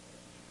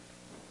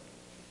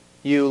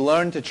You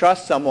learn to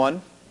trust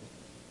someone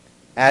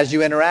as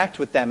you interact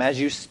with them, as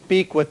you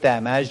speak with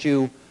them, as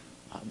you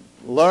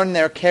learn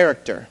their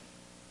character.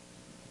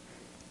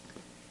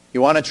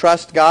 You want to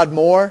trust God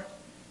more?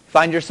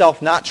 Find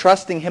yourself not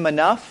trusting Him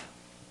enough?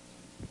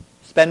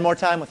 Spend more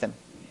time with Him.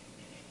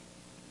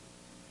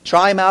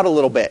 Try Him out a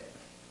little bit.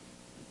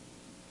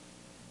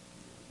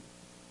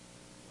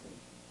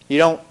 You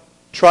don't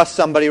trust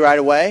somebody right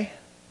away.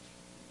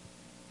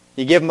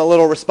 You give them a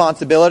little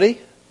responsibility.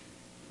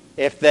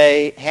 If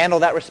they handle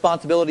that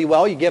responsibility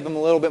well, you give them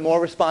a little bit more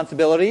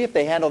responsibility. If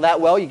they handle that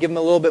well, you give them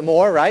a little bit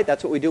more, right?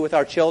 That's what we do with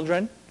our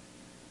children.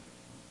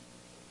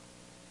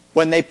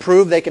 When they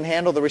prove they can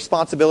handle the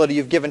responsibility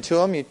you've given to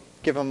them, you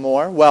give them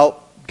more.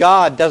 Well,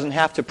 God doesn't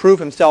have to prove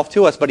Himself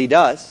to us, but He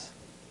does.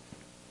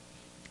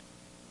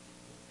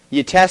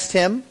 You test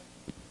Him.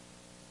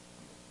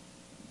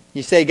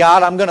 You say,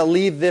 God, I'm going to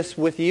leave this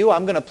with you.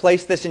 I'm going to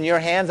place this in your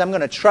hands. I'm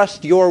going to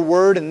trust your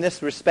word in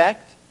this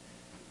respect.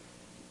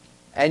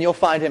 And you'll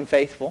find Him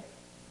faithful.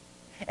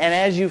 And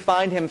as you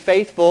find Him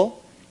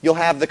faithful, you'll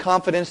have the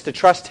confidence to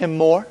trust Him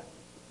more,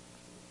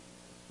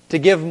 to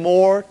give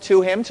more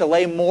to Him, to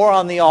lay more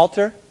on the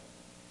altar.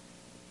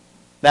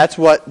 That's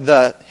what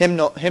the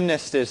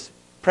hymnist is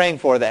praying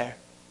for there.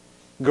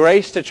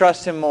 Grace to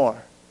trust Him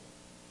more.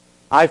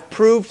 I've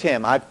proved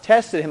Him, I've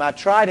tested Him, I've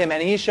tried Him,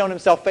 and He's shown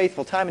Himself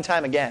faithful time and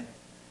time again.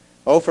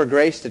 Oh, for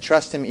grace to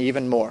trust Him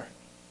even more.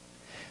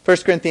 1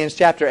 Corinthians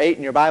chapter 8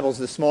 in your Bibles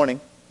this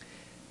morning.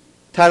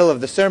 Title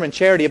of the sermon,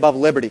 Charity Above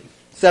Liberty.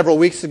 Several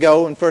weeks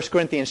ago in 1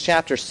 Corinthians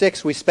chapter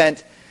 6, we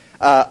spent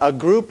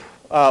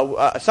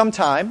some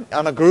time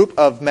on a group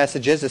of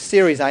messages, a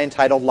series I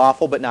entitled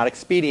Lawful But Not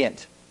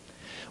Expedient.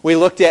 We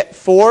looked at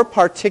 4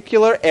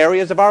 particular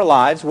areas of our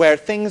lives where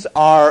things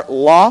are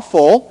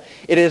lawful.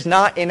 It is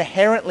not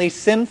inherently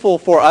sinful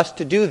for us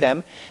to do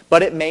them,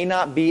 but it may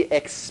not be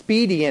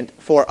expedient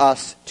for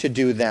us to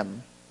do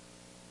them.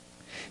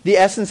 The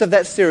essence of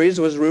that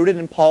series was rooted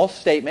in Paul's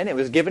statement. It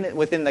was given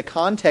within the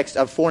context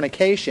of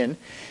fornication,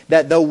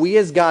 that though we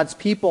as God's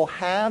people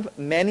have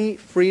many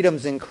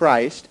freedoms in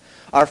Christ,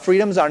 our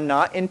freedoms are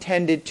not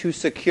intended to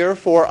secure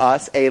for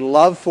us a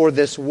love for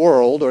this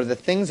world or the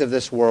things of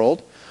this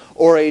world,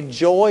 or a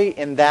joy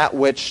in that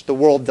which the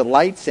world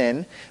delights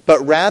in,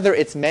 but rather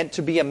it's meant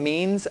to be a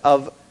means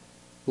of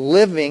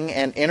living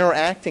and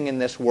interacting in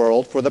this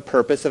world for the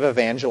purpose of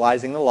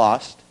evangelizing the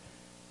lost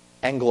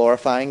and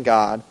glorifying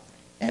God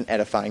and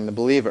edifying the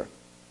believer.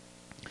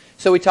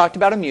 So we talked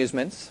about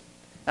amusements,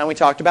 and we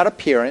talked about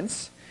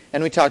appearance,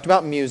 and we talked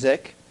about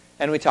music,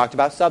 and we talked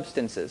about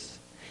substances.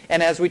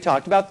 And as we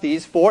talked about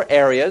these 4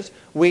 areas,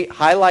 we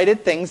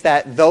highlighted things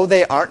that, though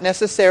they aren't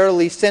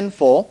necessarily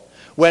sinful,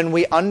 when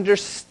we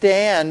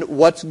understand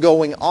what's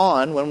going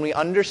on, when we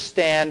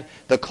understand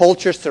the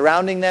culture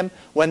surrounding them,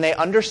 when they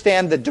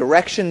understand the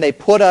direction they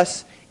put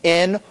us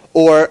in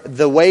or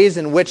the ways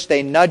in which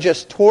they nudge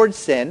us towards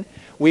sin,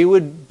 we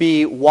would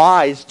be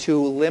wise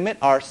to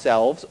limit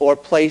ourselves or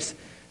place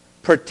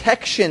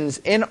protections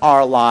in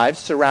our lives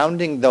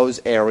surrounding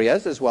those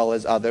areas as well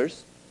as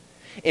others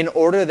in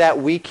order that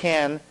we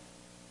can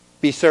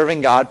be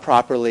serving God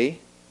properly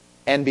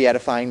and be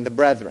edifying the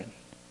brethren.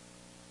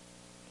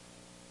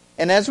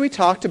 And as we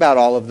talked about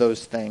all of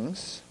those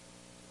things,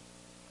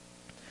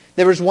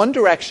 there was one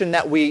direction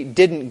that we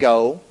didn't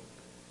go,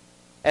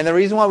 and the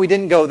reason why we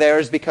didn't go there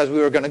is because we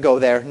were going to go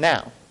there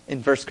now,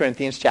 in 1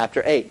 Corinthians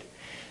chapter 8.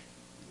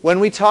 When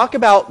we talk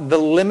about the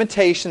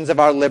limitations of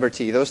our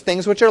liberty, those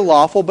things which are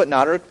lawful but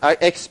not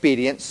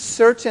expedient,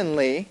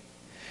 certainly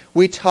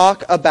we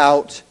talk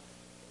about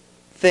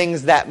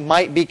things that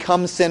might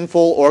become sinful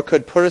or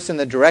could put us in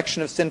the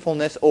direction of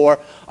sinfulness or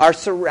are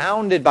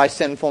surrounded by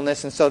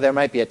sinfulness, and so there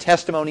might be a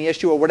testimony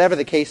issue or whatever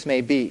the case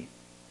may be.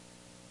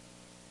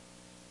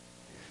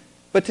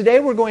 But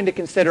today we're going to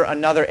consider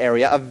another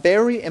area, a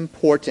very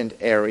important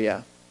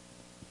area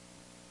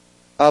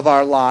of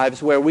our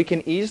lives where we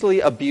can easily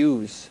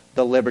abuse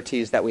the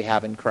liberties that we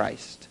have in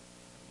Christ.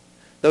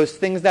 Those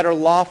things that are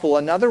lawful,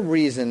 another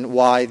reason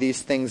why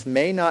these things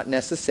may not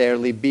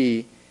necessarily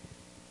be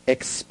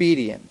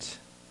expedient.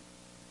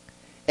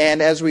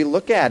 And as we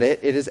look at it,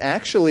 it is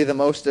actually the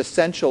most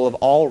essential of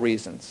all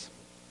reasons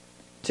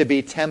to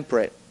be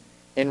temperate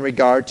in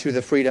regard to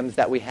the freedoms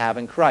that we have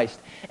in Christ.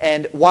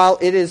 And while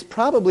it is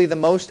probably the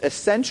most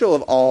essential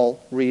of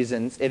all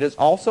reasons, it is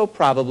also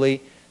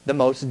probably the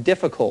most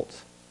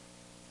difficult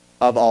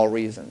of all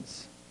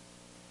reasons.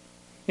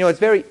 You know, it's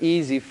very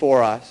easy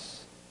for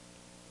us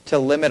to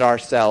limit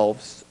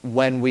ourselves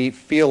when we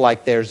feel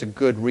like there's a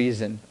good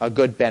reason, a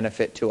good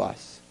benefit to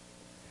us.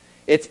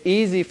 It's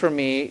easy for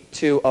me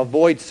to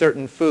avoid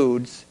certain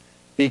foods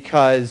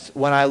because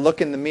when I look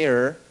in the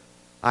mirror,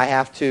 I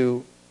have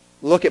to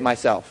look at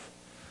myself.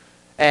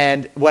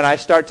 And when I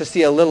start to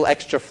see a little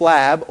extra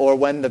flab, or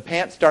when the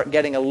pants start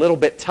getting a little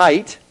bit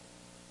tight,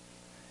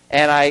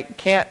 and I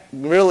can't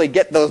really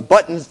get those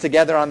buttons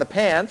together on the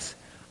pants,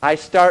 I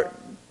start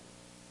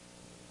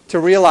to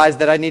realize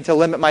that I need to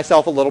limit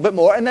myself a little bit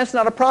more, and that's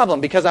not a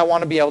problem because I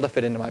want to be able to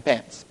fit into my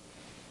pants.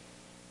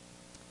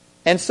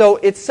 And so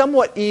it's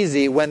somewhat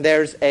easy when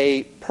there's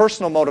a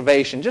personal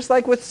motivation. Just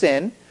like with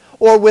sin,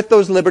 or with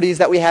those liberties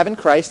that we have in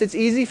Christ, it's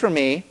easy for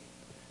me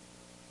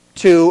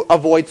to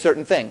avoid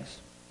certain things.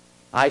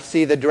 I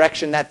see the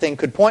direction that thing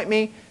could point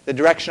me, the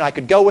direction I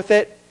could go with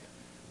it.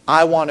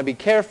 I want to be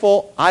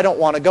careful. I don't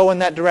want to go in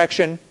that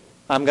direction.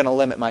 I'm going to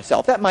limit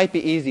myself. That might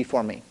be easy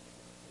for me.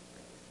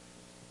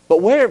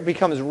 But where it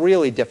becomes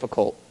really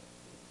difficult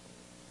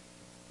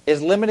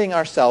is limiting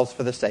ourselves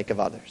for the sake of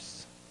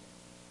others.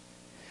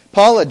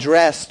 Paul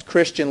addressed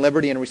Christian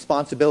liberty and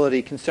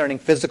responsibility concerning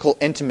physical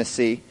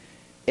intimacy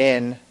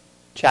in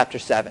chapter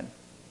 7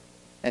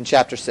 and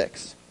chapter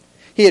 6.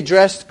 He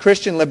addressed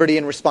Christian liberty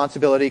and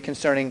responsibility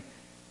concerning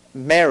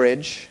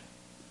marriage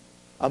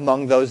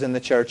among those in the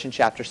church in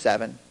chapter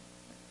 7.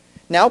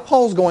 Now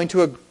Paul's going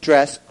to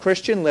address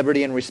Christian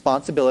liberty and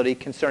responsibility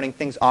concerning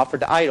things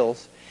offered to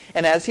idols.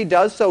 And as he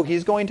does so,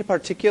 he's going to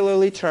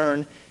particularly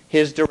turn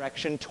his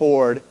direction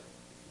toward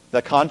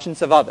the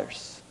conscience of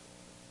others.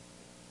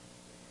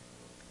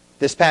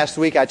 This past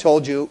week, I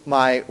told you,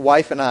 my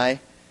wife and I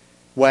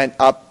went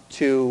up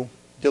to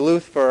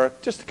Duluth for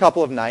just a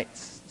couple of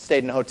nights,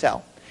 stayed in a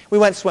hotel. We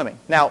went swimming.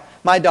 Now,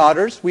 my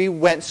daughters, we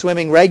went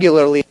swimming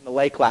regularly in the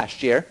lake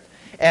last year,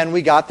 and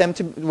we got them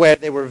to where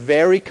they were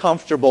very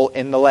comfortable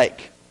in the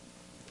lake.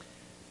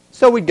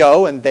 So we'd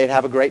go, and they'd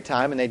have a great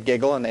time, and they'd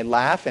giggle, and they'd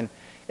laugh. And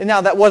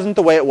now, that wasn't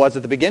the way it was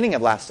at the beginning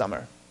of last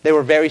summer. They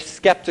were very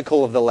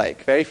skeptical of the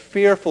lake, very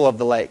fearful of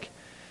the lake.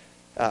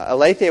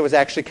 Alethea was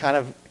actually kind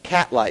of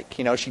cat-like.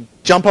 You know, she'd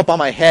jump up on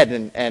my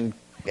head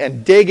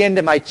and dig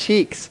into my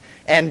cheeks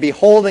and be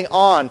holding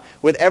on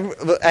with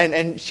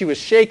and she was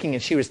shaking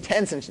and she was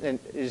tense and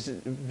it was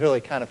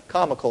really kind of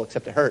comical,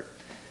 except it hurt.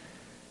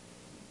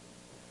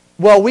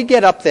 Well, we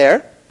get up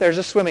there. There's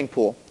a swimming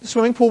pool. The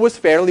swimming pool was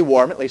fairly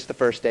warm, at least the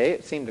first day.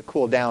 It seemed to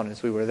cool down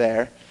as we were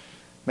there.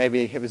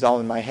 Maybe it was all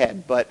in my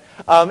head. But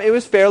it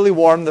was fairly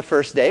warm the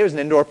first day. It was an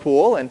indoor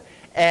pool.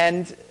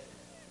 And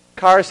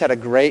Karis had a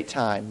great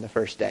time the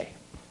first day.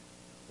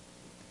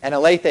 And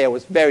Alethea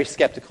was very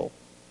skeptical.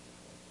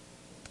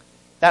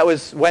 That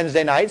was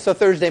Wednesday night. So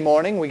Thursday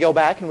morning, we go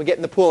back and we get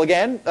in the pool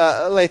again.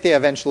 Alethea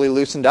eventually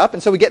loosened up.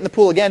 And so we get in the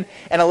pool again.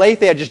 And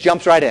Alethea just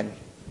jumps right in.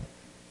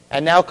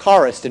 And now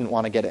Karis didn't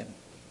want to get in.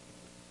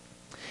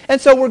 And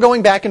so we're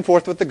going back and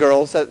forth with the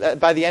girls.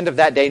 By the end of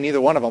that day,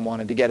 neither one of them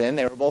wanted to get in.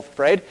 They were both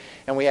afraid.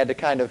 And we had to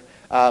kind of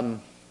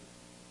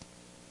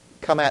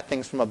come at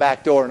things from a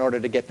back door in order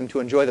to get them to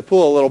enjoy the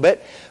pool a little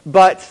bit.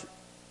 But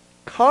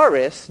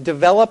Karis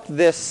developed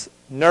this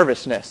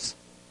nervousness,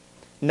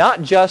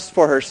 not just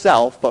for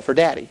herself, but for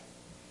Daddy.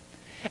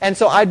 And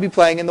so I'd be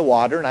playing in the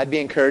water, and I'd be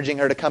encouraging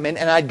her to come in,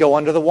 and I'd go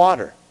under the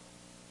water.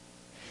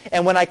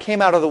 And when I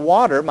came out of the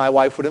water, my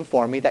wife would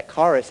inform me that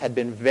Karis had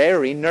been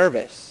very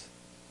nervous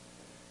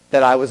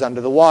that I was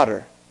under the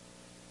water,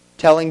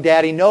 telling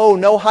Daddy,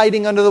 no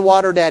hiding under the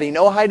water, Daddy,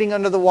 no hiding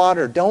under the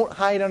water, don't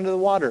hide under the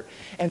water.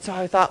 And so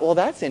I thought, well,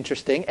 that's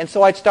interesting. And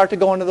so I'd start to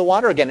go under the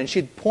water again, and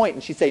she'd point,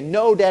 and she'd say,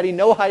 no, Daddy,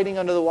 no hiding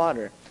under the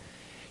water.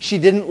 She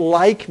didn't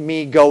like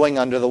me going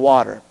under the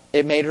water.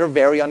 It made her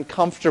very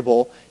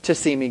uncomfortable to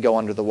see me go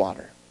under the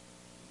water.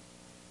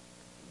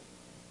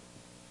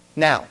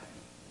 Now,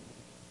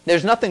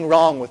 there's nothing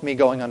wrong with me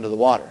going under the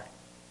water.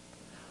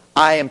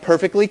 I am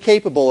perfectly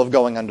capable of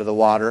going under the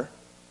water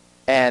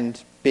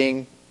and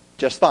being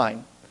just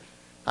fine.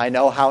 I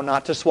know how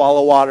not to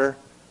swallow water.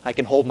 I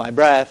can hold my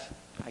breath.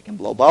 I can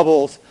blow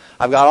bubbles.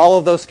 I've got all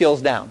of those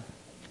skills down.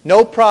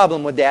 No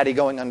problem with Daddy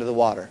going under the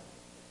water.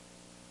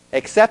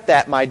 Except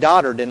that my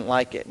daughter didn't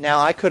like it. Now,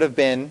 I could have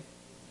been,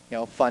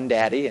 fun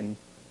daddy and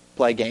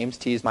play games,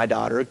 tease my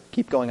daughter,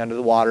 keep going under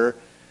the water,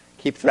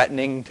 keep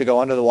threatening to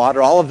go under the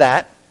water, all of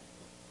that.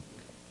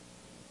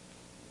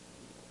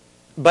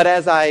 But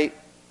as I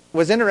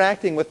was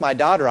interacting with my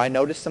daughter, I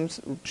noticed some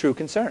true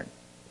concern.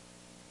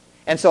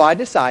 And so I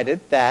decided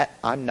that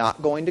I'm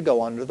not going to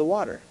go under the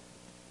water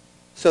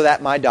so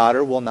that my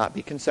daughter will not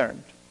be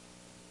concerned.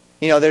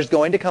 There's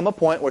going to come a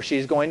point where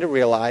she's going to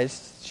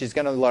realize, she's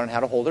going to learn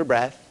how to hold her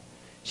breath.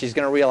 She's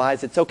going to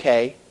realize it's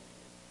okay.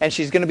 And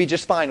she's going to be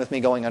just fine with me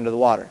going under the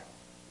water.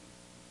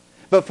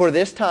 But for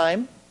this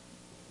time,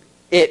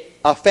 it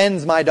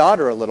offends my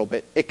daughter a little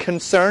bit. It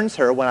concerns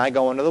her when I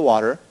go under the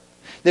water.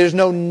 There's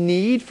no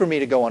need for me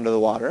to go under the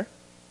water.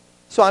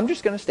 So I'm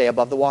just going to stay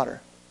above the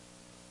water.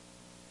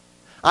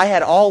 I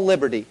had all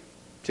liberty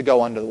to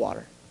go under the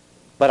water.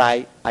 But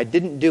I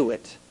didn't do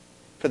it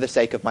for the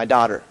sake of my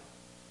daughter.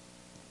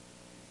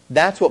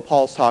 That's what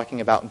Paul's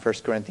talking about in 1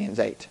 Corinthians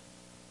 8.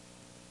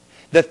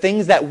 The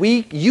things that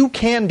you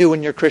can do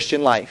in your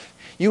Christian life.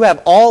 You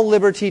have all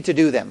liberty to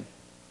do them.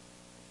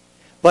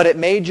 But it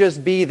may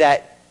just be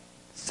that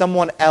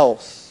someone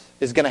else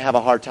is going to have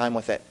a hard time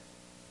with it.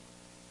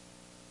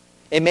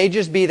 It may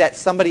just be that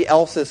somebody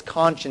else's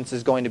conscience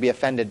is going to be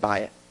offended by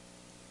it.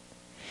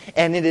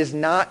 And it is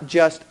not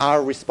just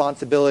our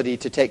responsibility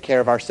to take care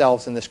of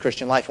ourselves in this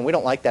Christian life. And we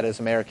don't like that as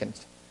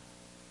Americans.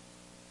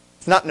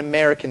 It's not an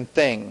American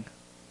thing.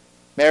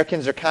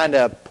 Americans are kind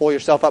of pull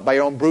yourself up by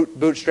your own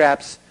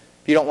bootstraps.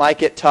 If you don't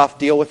like it, tough,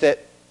 deal with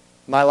it.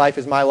 My life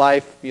is my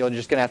life. You're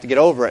just going to have to get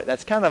over it.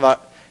 It's kind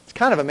It's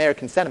kind of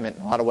American sentiment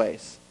in a lot of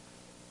ways.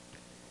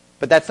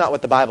 But that's not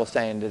what the Bible's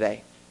saying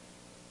today.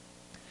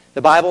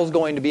 The Bible is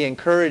going to be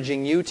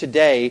encouraging you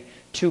today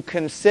to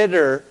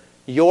consider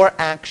your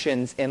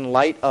actions in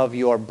light of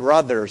your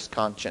brother's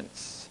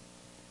conscience.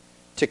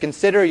 To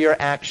consider your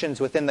actions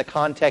within the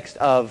context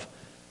of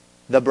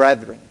the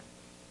brethren.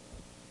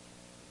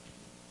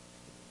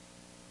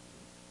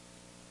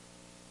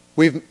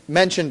 We've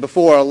mentioned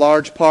before a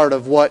large part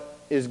of what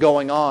is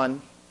going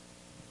on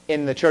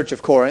in the church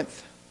of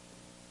Corinth.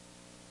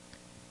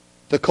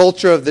 The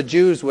culture of the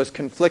Jews was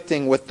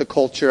conflicting with the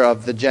culture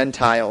of the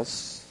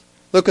Gentiles.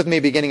 Look with me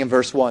beginning in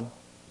verse 1.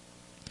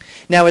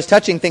 Now as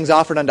touching things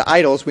offered unto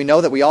idols, we know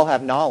that we all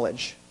have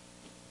knowledge.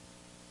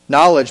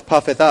 Knowledge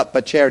puffeth up,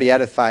 but charity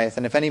edifieth.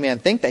 And if any man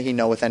think that he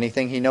knoweth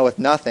anything, he knoweth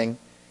nothing,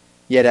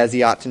 yet as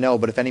he ought to know.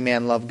 But if any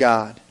man love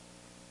God,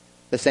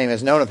 the same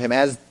is known of him.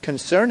 As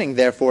concerning,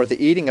 therefore,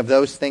 the eating of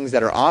those things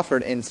that are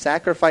offered in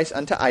sacrifice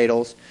unto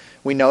idols,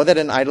 we know that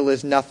an idol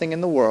is nothing in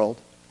the world,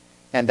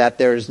 and that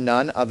there is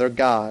none other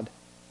God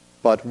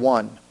but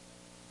one.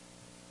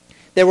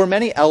 There were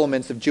many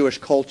elements of Jewish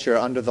culture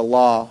under the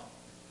law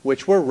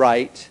which were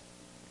right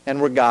and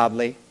were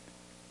godly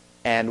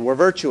and were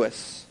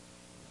virtuous.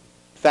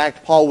 In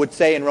fact, Paul would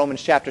say in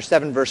Romans chapter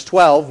 7, verse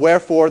 12,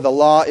 wherefore the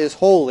law is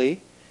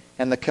holy,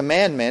 and the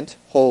commandment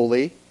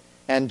holy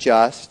and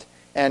just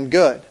and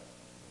good.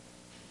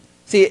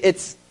 See,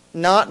 it's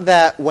not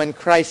that when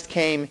Christ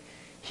came,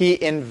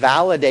 he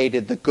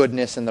invalidated the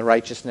goodness and the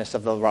righteousness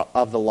of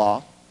the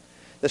law.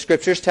 The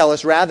Scriptures tell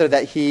us rather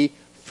that he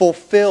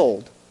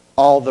fulfilled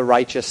all the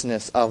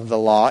righteousness of the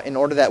law in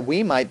order that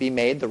we might be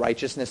made the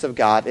righteousness of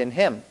God in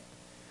him.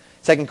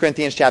 2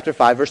 Corinthians chapter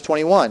 5, verse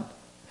 21.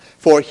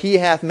 For he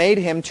hath made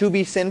him to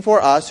be sin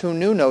for us who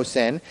knew no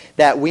sin,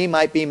 that we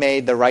might be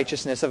made the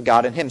righteousness of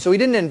God in him. So he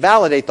didn't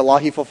invalidate the law,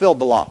 he fulfilled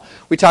the law.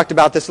 We talked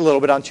about this a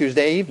little bit on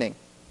Tuesday evening.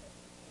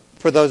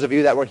 For those of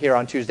you that were here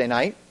on Tuesday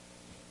night.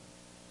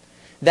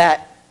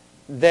 That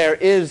there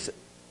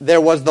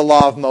was the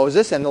law of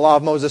Moses, and the law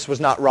of Moses was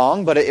not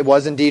wrong, but it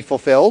was indeed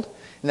fulfilled.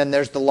 And then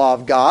there's the law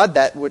of God,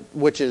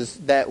 which is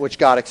that which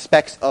God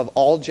expects of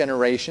all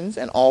generations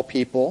and all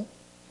people.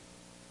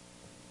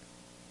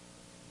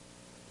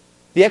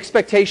 The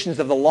expectations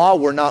of the law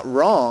were not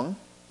wrong,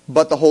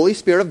 but the Holy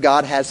Spirit of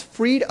God has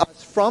freed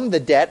us from the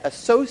debt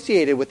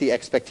associated with the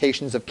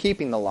expectations of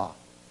keeping the law.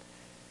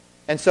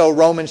 And so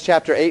Romans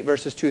chapter 8,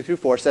 verses 2 through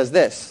 4 says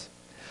this,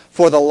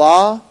 for the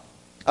law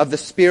of the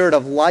Spirit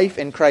of life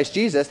in Christ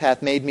Jesus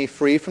hath made me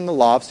free from the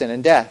law of sin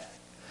and death.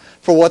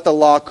 For what the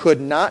law could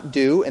not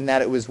do, in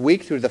that it was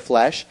weak through the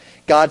flesh,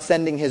 God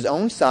sending his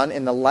own Son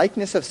in the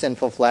likeness of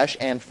sinful flesh,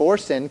 and for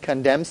sin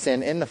condemned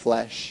sin in the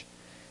flesh,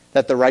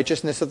 that the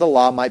righteousness of the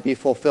law might be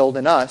fulfilled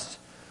in us,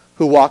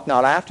 who walk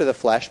not after the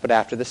flesh, but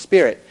after the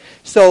Spirit.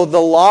 So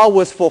the law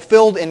was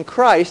fulfilled in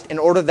Christ in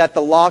order that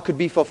the law could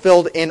be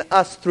fulfilled in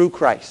us through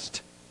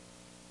Christ.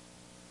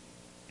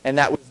 And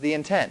that was the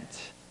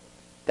intent.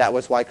 That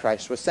was why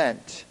Christ was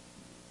sent.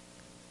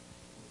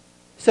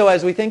 So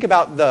as we think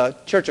about the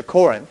church of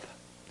Corinth,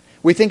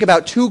 we think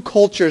about two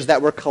cultures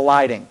that were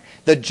colliding.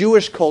 The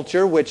Jewish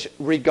culture, which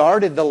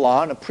regarded the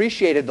law and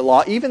appreciated the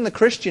law. Even the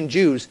Christian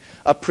Jews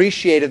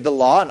appreciated the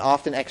law and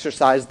often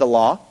exercised the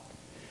law.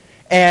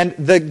 And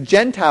the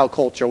Gentile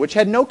culture, which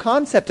had no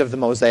concept of the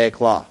Mosaic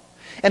law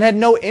and had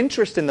no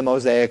interest in the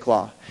Mosaic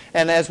law.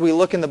 And as we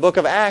look in the book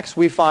of Acts,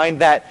 we find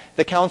that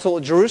the Council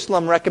of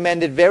Jerusalem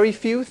recommended very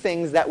few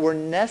things that were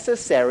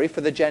necessary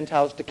for the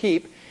Gentiles to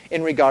keep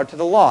in regard to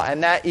the law.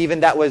 And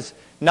that was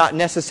not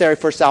necessary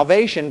for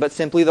salvation, but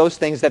simply those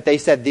things that they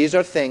said, these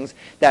are things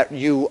that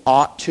you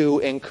ought to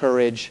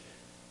encourage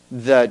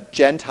the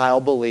Gentile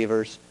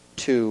believers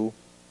to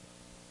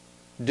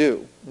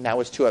do. And that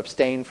was to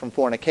abstain from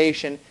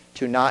fornication,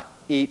 to not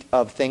eat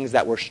of things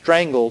that were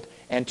strangled,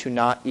 and to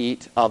not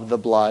eat of the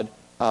blood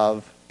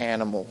of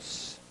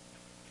animals.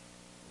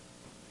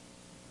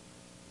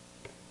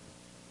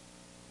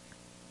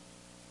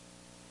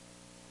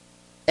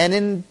 And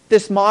in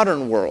this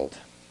modern world,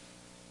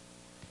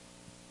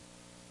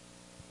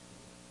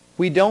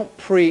 we don't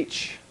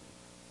preach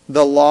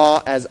the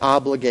law as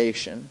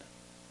obligation.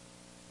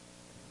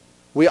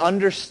 We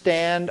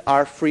understand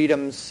our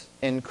freedoms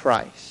in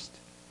Christ.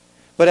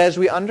 But as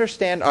we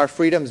understand our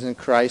freedoms in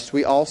Christ,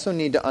 we also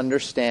need to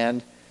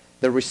understand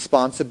the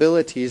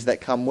responsibilities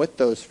that come with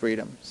those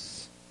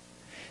freedoms.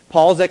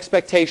 Paul's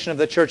expectation of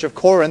the church of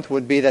Corinth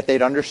would be that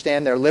they'd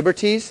understand their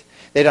liberties,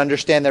 they'd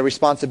understand their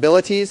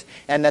responsibilities,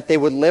 and that they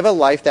would live a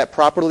life that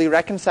properly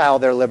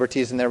reconciled their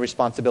liberties and their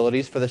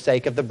responsibilities for the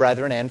sake of the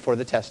brethren and for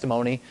the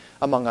testimony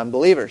among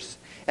unbelievers.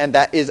 And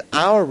that is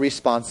our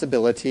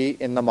responsibility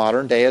in the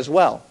modern day as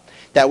well.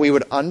 That we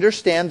would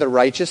understand the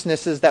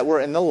righteousnesses that were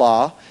in the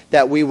law,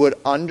 that we would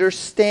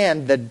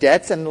understand the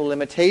debts and the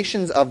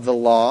limitations of the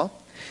law,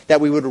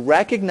 that we would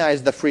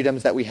recognize the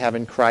freedoms that we have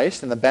in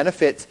Christ and the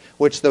benefits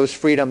which those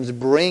freedoms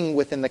bring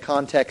within the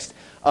context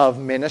of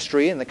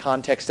ministry, in the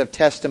context of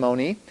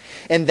testimony,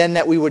 and then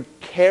that we would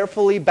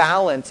carefully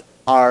balance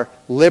our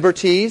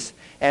liberties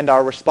and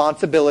our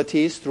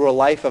responsibilities through a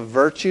life of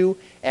virtue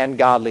and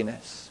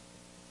godliness.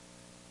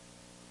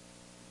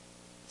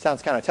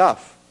 Sounds kind of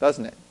tough,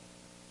 doesn't it?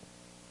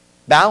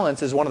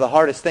 Balance is one of the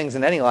hardest things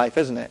in any life,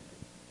 isn't it?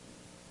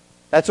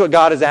 That's what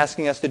God is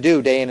asking us to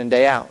do day in and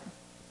day out.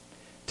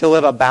 To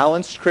live a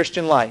balanced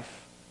Christian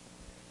life.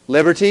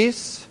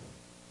 Liberties,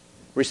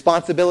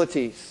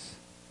 responsibilities.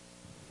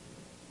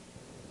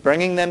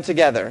 Bringing them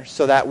together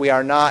so that we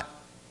are not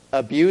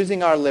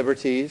abusing our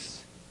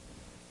liberties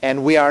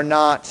and we are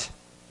not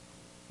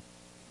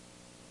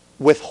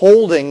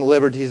withholding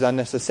liberties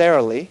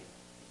unnecessarily,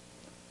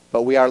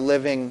 but we are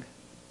living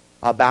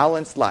a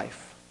balanced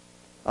life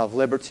of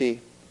liberty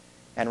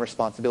and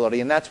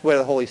responsibility. And that's where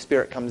the Holy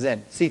Spirit comes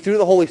in. See, through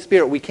the Holy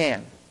Spirit we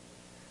can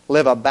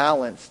live a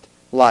balanced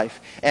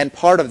life. And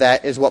part of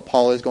that is what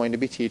Paul is going to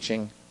be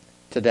teaching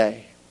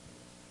today.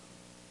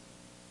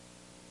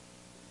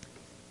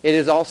 It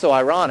is also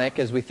ironic,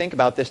 as we think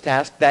about this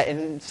task, that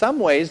in some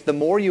ways, the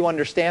more you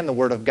understand the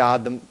Word of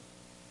God, the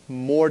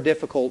more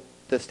difficult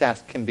this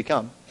task can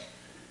become.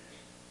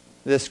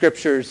 The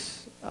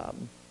Scriptures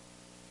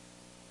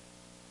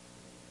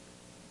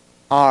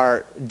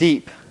are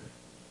deep.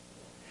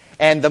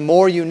 And the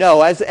more you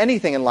know, as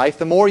anything in life,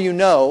 the more you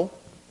know,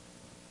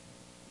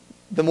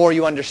 the more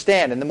you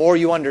understand. And the more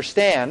you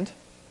understand,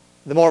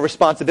 the more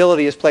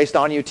responsibility is placed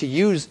on you to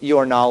use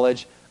your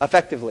knowledge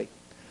effectively.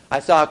 I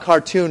saw a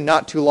cartoon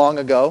not too long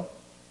ago.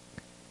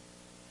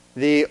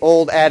 The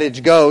old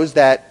adage goes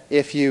that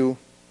if you,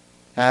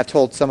 I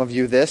told some of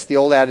you this, the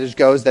old adage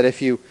goes that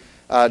if you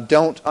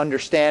don't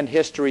understand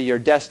history, you're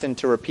destined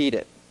to repeat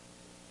it.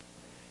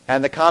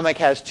 And the comic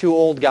has two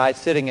old guys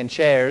sitting in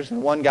chairs,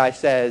 and one guy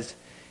says,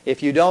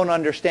 if you don't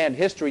understand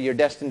history, you're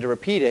destined to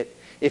repeat it.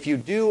 If you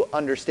do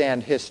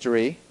understand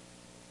history,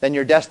 then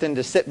you're destined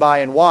to sit by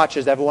and watch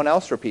as everyone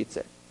else repeats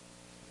it.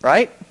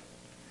 Right?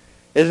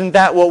 Isn't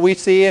that what we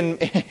see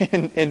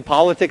in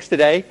politics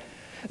today?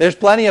 There's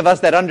plenty of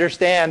us that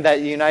understand that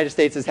the United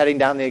States is heading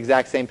down the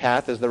exact same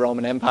path as the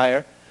Roman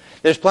Empire.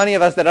 There's plenty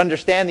of us that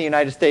understand the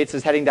United States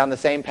is heading down the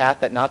same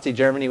path that Nazi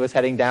Germany was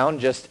heading down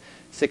just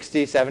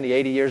 60, 70,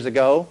 80 years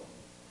ago.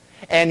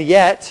 And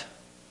yet,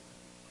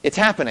 it's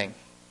happening.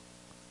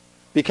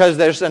 Because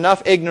there's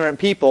enough ignorant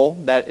people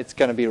that it's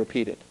going to be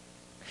repeated.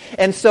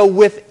 And so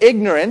with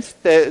ignorance,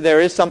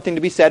 there is something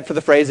to be said for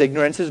the phrase,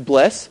 ignorance is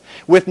bliss.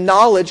 With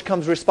knowledge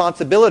comes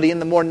responsibility,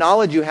 and the more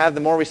knowledge you have, the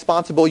more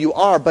responsible you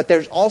are. But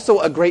there's also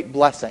a great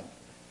blessing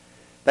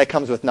that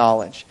comes with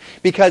knowledge.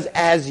 Because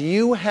as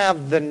you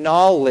have the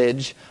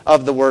knowledge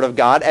of the Word of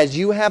God, as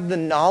you have the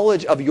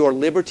knowledge of your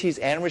liberties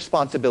and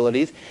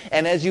responsibilities,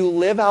 and as you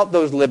live out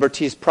those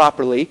liberties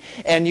properly,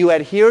 and you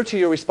adhere to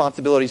your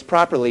responsibilities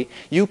properly,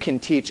 you can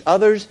teach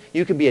others,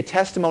 you can be a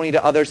testimony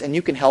to others, and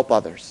you can help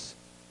others.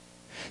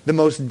 The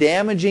most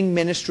damaging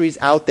ministries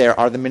out there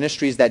are the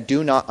ministries that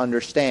do not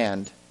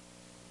understand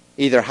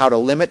either how to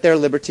limit their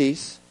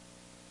liberties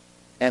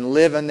and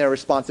live in their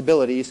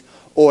responsibilities,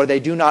 or they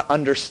do not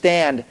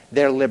understand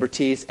their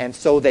liberties, and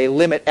so they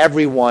limit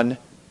everyone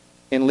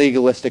in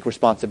legalistic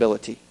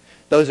responsibility.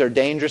 Those are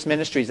dangerous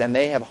ministries, and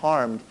they have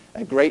harmed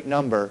a great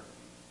number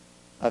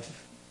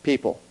of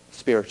people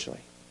spiritually.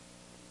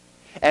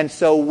 And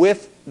so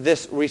with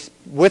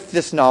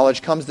this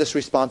knowledge comes this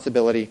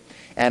responsibility,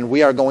 and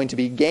we are going to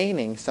be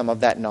gaining some of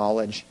that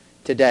knowledge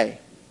today.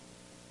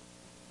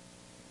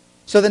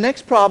 So the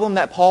next problem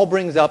that Paul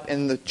brings up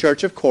in the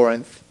church of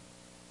Corinth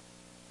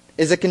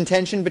is a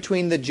contention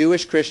between the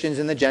Jewish Christians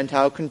and the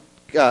Gentile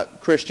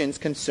Christians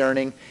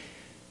concerning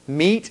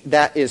meat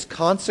that is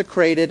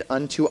consecrated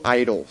unto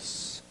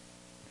idols.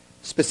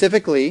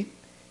 Specifically,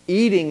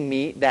 eating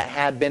meat that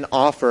had been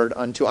offered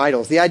unto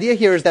idols. The idea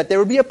here is that there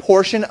would be a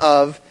portion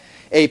of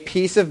a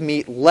piece of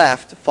meat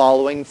left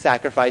following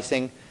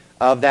sacrificing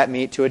of that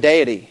meat to a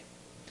deity.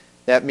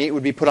 That meat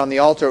would be put on the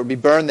altar, it would be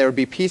burned, there would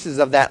be pieces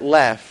of that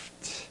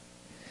left.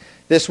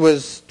 This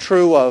was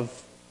true of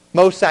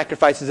most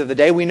sacrifices of the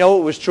day. We know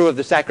it was true of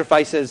the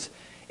sacrifices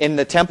in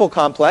the temple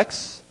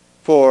complex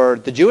for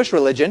the Jewish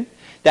religion,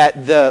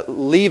 that the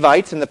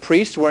Levites and the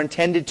priests were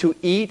intended to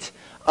eat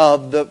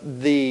of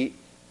the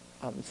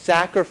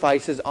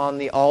sacrifices on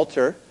the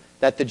altar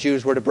that the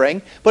Jews were to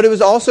bring. But it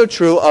was also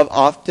true of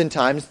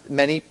oftentimes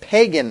many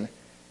pagan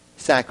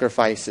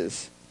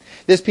sacrifices.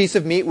 This piece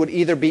of meat would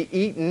either be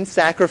eaten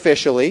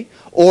sacrificially,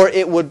 or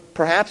it would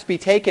perhaps be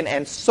taken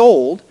and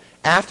sold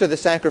after the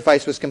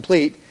sacrifice was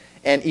complete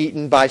and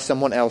eaten by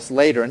someone else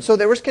later. And so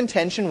there was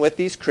contention with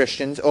these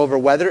Christians over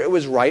whether it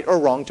was right or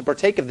wrong to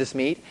partake of this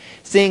meat,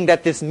 seeing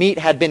that this meat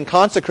had been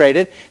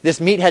consecrated, this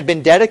meat had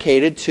been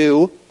dedicated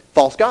to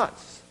false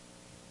gods.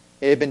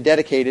 It had been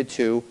dedicated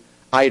to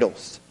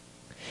idols.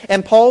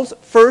 And Paul's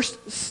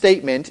first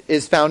statement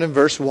is found in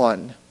verse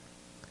 1.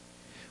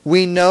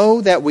 We know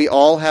that we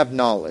all have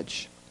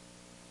knowledge.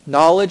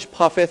 Knowledge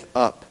puffeth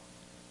up,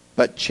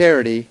 but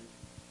charity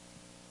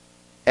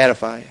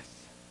edifieth.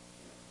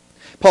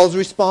 Paul's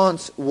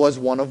response was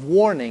one of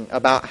warning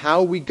about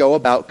how we go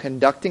about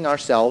conducting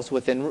ourselves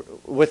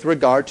with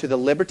regard to the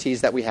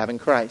liberties that we have in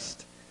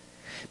Christ.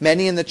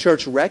 Many in the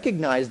church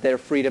recognize their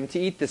freedom to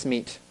eat this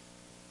meat.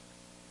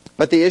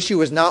 But the issue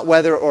was not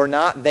whether or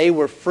not they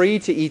were free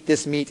to eat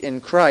this meat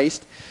in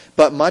Christ,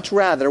 but much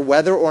rather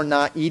whether or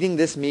not eating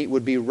this meat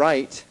would be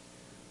right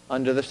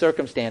under the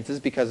circumstances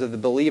because of the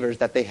believers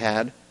that they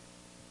had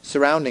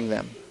surrounding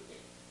them.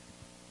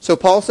 So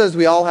Paul says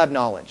we all have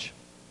knowledge.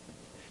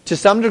 To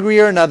some degree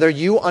or another,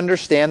 you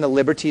understand the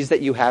liberties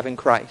that you have in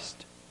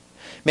Christ.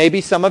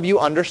 Maybe some of you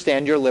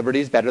understand your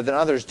liberties better than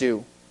others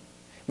do.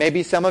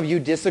 Maybe some of you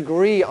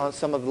disagree on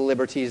some of the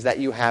liberties that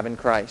you have in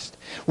Christ.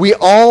 We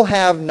all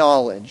have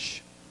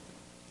knowledge.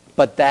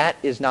 But that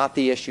is not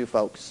the issue,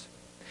 folks.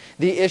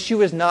 The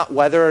issue is not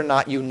whether or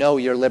not you know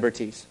your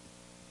liberties.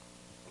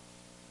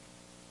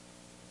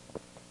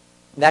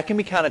 That can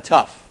be kind of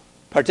tough,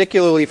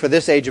 particularly for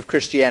this age of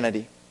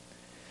Christianity.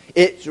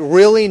 It's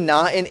really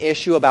not an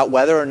issue about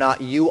whether or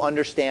not you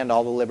understand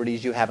all the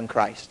liberties you have in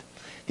Christ.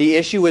 The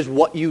issue is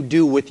what you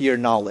do with your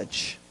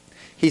knowledge.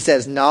 He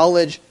says,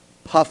 knowledge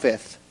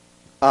puffeth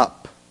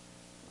up.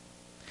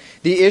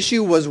 The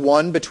issue was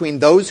one between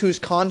those whose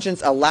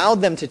conscience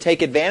allowed them to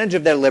take advantage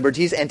of their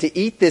liberties and to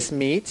eat this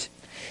meat,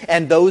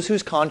 and those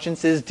whose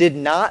consciences did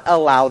not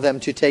allow them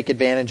to take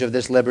advantage of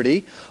this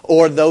liberty,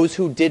 or those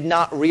who did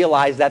not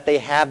realize that they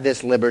have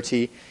this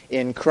liberty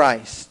in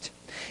Christ.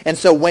 And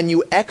so when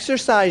you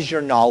exercise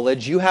your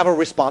knowledge, you have a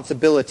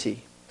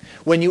responsibility.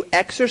 When you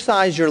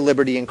exercise your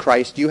liberty in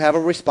Christ, you have a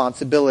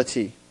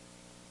responsibility.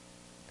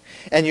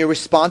 And your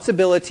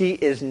responsibility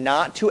is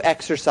not to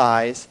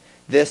exercise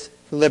this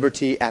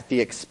liberty at the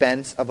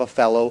expense of a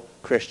fellow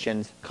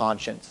Christian's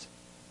conscience.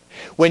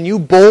 When you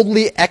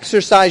boldly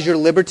exercise your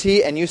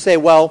liberty and you say,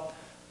 well,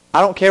 I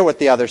don't care what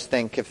the others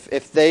think.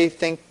 If they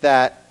think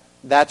that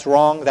that's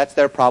wrong, that's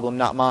their problem,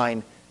 not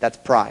mine. That's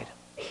pride.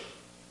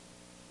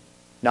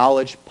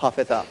 Knowledge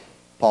puffeth up,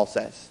 Paul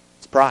says.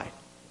 It's pride.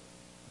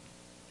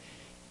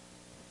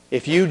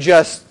 If you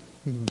just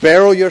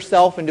barrel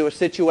yourself into a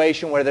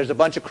situation where there's a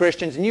bunch of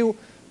Christians and you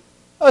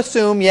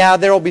assume, yeah,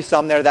 there will be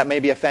some there that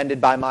may be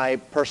offended by my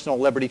personal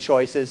liberty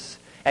choices,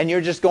 and you're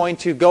just going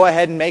to go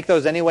ahead and make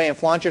those anyway and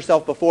flaunt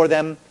yourself before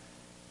them,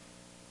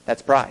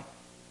 that's pride.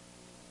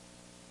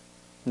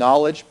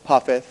 Knowledge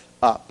puffeth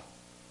up,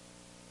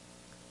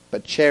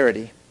 but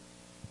charity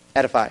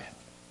edifieth.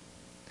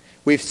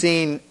 We've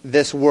seen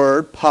this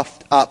word,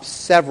 puffed up,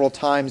 several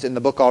times in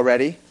the book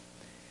already.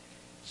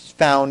 It's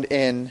found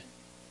in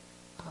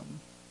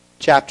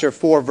chapter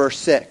 4, verse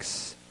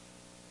 6.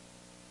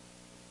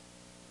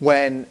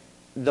 When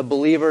the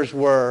believers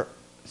were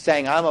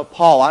saying, I'm of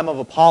Paul, I'm of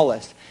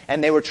Apollos,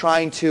 and they were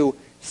trying to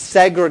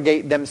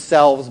segregate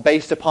themselves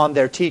based upon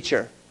their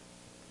teacher.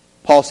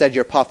 Paul said,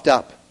 you're puffed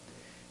up.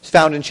 It's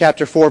found in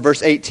chapter 4,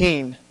 verse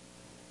 18.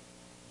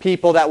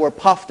 People that were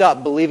puffed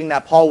up, believing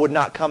that Paul would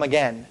not come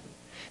again.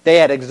 They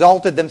had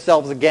exalted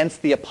themselves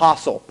against the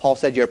apostle. Paul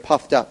said, you're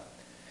puffed up.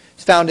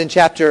 It's found in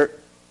chapter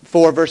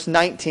 4, verse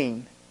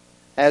 19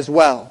 as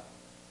well,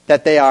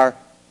 that they are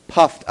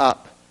puffed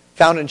up.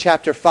 Found in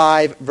chapter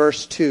 5,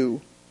 verse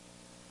 2.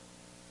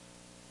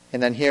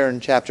 And then here in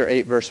chapter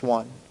 8, verse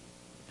 1.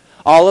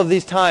 All of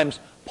these times,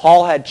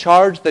 Paul had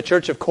charged the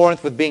church of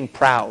Corinth with being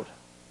proud.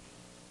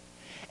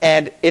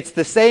 And it's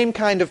the same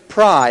kind of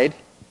pride,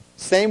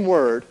 same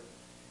word,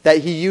 that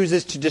he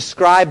uses to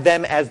describe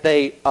them as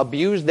they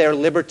abuse their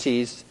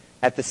liberties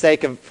for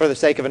the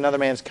sake of another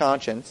man's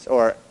conscience,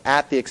 or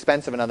at the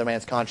expense of another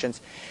man's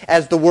conscience,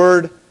 as the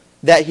word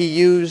that he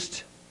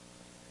used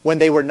when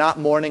they were not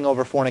mourning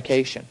over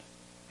fornication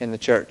in the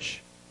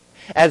church.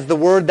 As the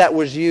word that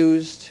was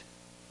used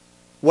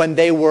when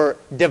they were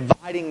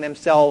dividing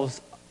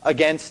themselves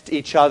against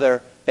each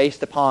other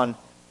based upon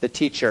the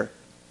teacher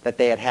that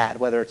they had,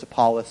 whether it's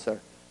Apollos or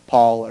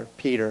Paul or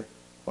Peter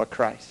or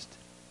Christ.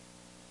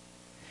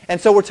 And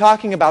so we're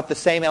talking about the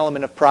same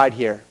element of pride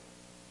here.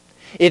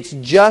 It's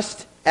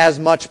just as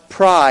much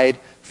pride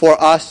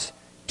for us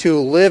to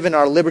live in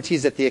our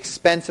liberties at the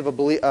expense of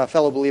a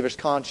fellow believer's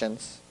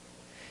conscience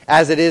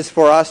as it is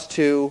for us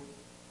to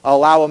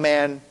allow a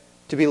man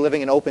to be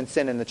living in open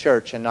sin in the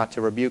church and not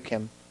to rebuke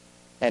him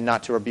and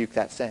not to rebuke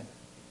that sin.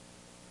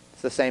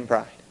 It's the same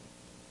pride.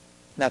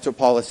 And that's what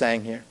Paul is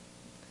saying here.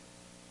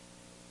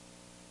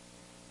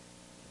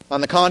 On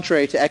the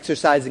contrary to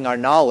exercising our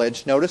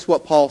knowledge, notice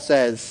what Paul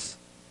says.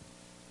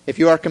 If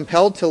you are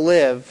compelled to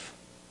live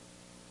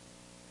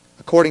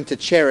according to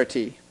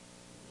charity,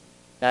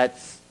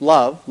 that's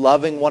love,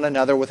 loving one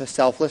another with a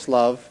selfless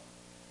love,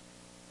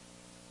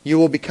 you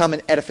will become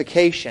an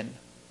edification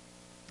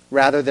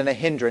rather than a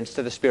hindrance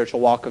to the spiritual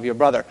walk of your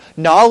brother.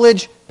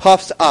 Knowledge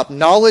puffs up.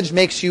 Knowledge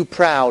makes you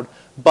proud.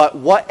 But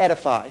what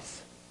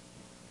edifies?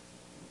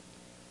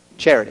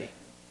 Charity.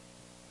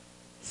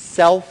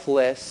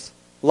 Selfless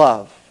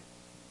love.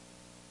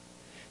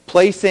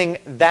 Placing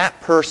that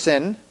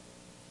person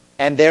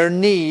and their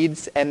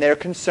needs and their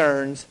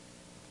concerns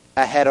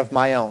ahead of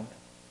my own.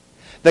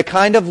 The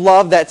kind of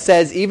love that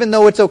says, even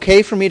though it's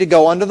okay for me to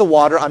go under the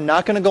water, I'm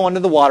not going to go under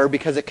the water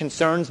because it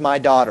concerns my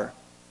daughter.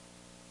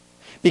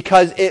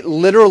 Because it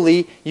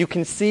literally, you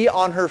can see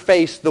on her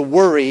face the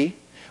worry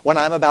when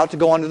I'm about to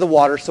go under the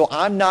water, so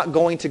I'm not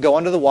going to go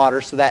under the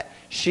water so that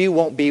she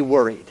won't be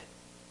worried.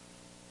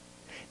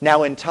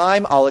 Now in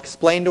time, I'll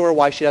explain to her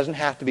why she doesn't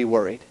have to be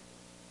worried.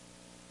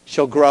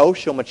 She'll grow,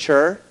 she'll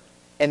mature,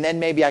 and then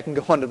maybe I can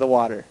go under the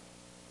water.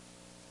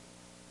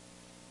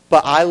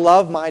 But I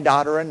love my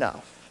daughter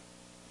enough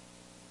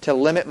to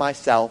limit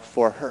myself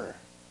for her.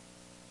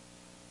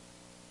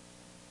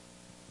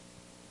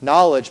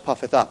 Knowledge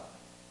puffeth up,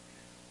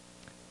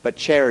 but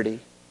charity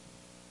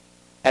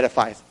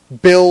edifies,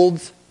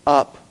 builds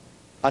up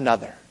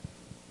another.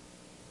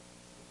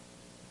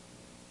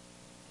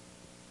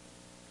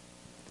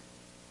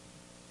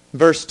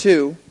 Verse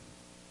 2,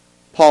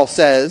 Paul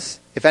says,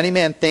 if any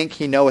man think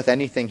he knoweth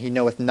anything, he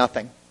knoweth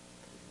nothing,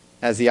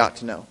 as he ought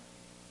to know.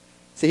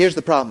 See, here's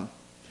the problem.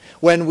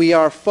 When we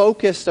are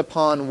focused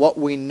upon what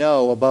we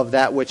know above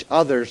that which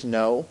others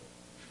know,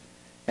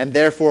 and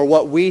therefore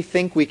what we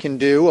think we can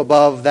do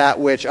above that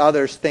which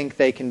others think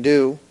they can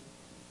do,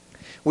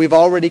 we've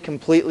already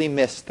completely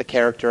missed the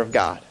character of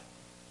God.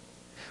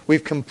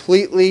 We've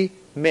completely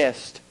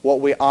missed what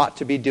we ought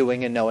to be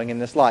doing and knowing in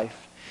this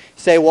life.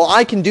 Say, well,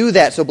 I can do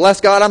that, so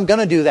bless God, I'm going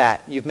to do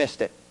that. You've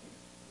missed it.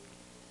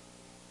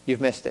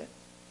 You've missed it.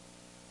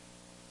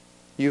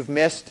 You've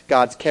missed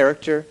God's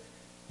character.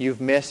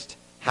 You've missed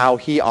how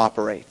He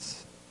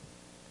operates.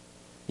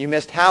 You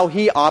missed how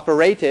He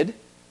operated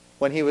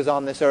when He was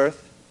on this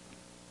earth,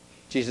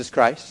 Jesus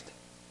Christ.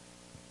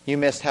 You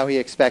missed how He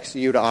expects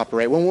you to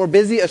operate. When we're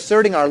busy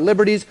asserting our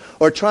liberties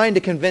or trying to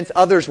convince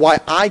others why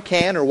I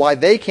can or why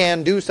they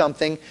can do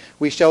something,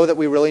 we show that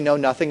we really know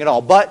nothing at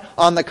all. But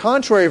on the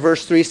contrary,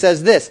 verse 3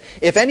 says this,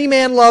 if any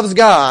man loves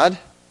God,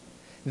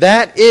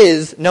 that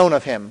is known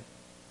of him.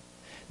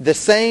 The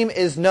same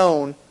is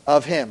known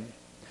of him.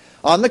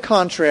 On the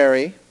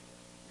contrary,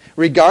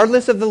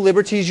 regardless of the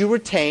liberties you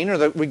retain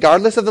or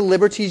regardless of the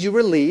liberties you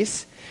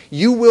release,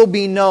 you will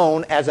be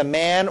known as a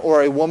man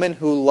or a woman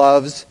who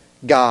loves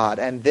God.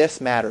 And this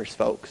matters,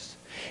 folks.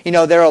 You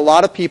know, there are a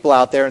lot of people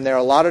out there and there are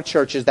a lot of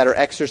churches that are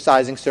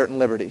exercising certain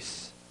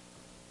liberties.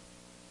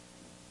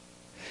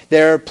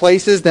 There are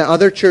places that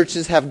other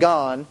churches have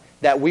gone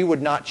that we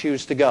would not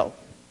choose to go.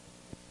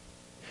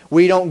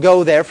 We don't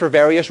go there for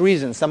various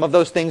reasons. Some of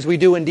those things we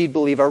do indeed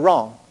believe are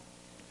wrong.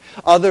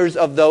 Others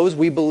of those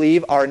we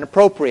believe are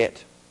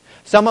inappropriate.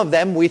 Some of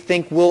them we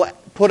think will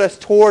put us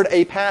toward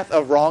a path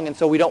of wrong, and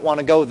so we don't want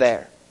to go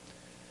there.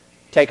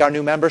 Take our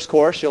new members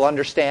course, you'll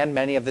understand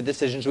many of the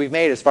decisions we've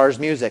made as far as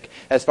music,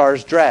 as far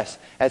as dress,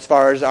 as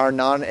far as our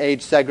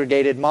non-age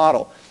segregated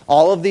model.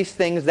 All of these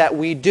things that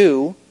we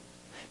do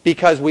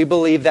because we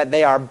believe that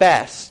they are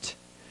best,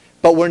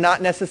 but we're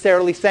not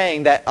necessarily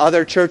saying that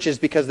other churches,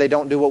 because they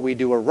don't do what we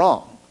do, are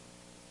wrong.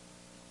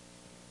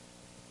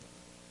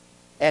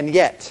 And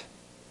yet,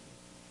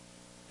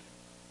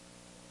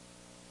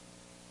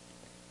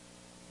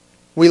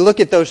 we look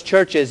at those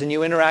churches and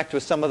you interact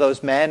with some of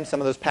those men,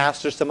 some of those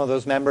pastors, some of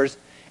those members,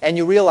 and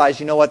you realize,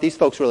 you know what, these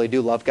folks really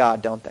do love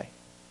God, don't they?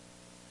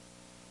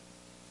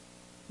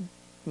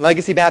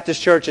 Legacy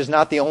Baptist Church is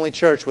not the only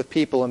church with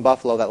people in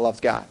Buffalo that loves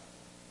God.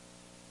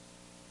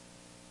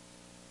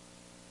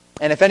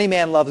 And if any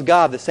man loves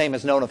God, the same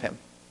is known of him.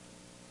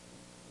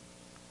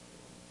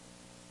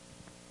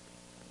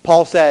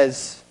 Paul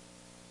says,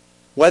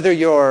 whether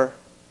you're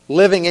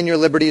living in your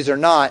liberties or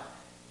not,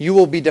 you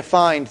will be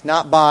defined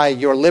not by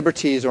your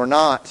liberties or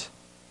not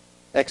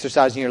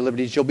exercising your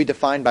liberties. You'll be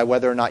defined by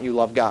whether or not you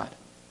love God.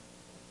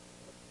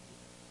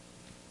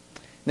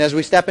 And as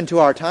we step into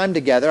our time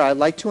together, I'd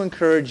like to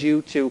encourage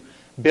you to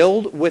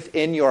build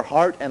within your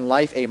heart and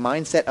life a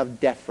mindset of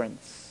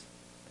deference,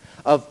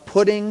 of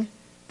putting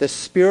the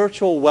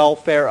spiritual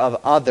welfare of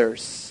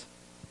others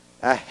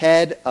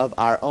ahead of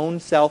our own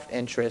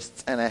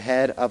self-interests and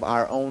ahead of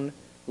our own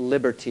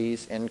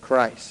liberties in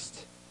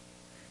Christ.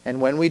 And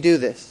when we do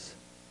this,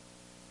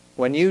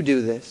 when you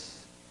do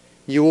this,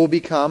 you will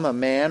become a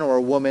man or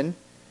a woman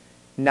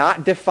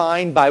not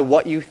defined by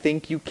what you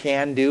think you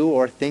can do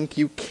or think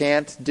you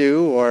can't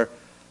do or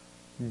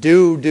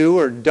do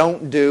or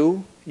don't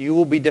do. You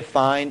will be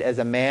defined as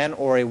a man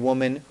or a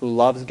woman who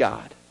loves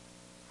God.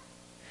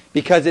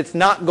 Because it's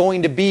not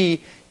going to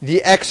be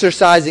the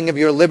exercising of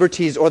your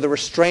liberties or the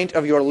restraint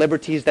of your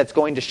liberties that's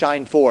going to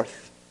shine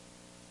forth.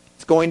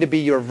 It's going to be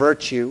your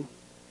virtue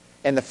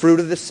and the fruit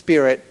of the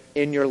Spirit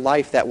in your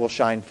life that will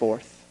shine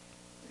forth.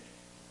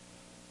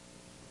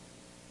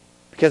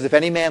 Because if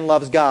any man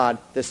loves God,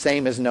 the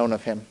same is known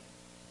of him.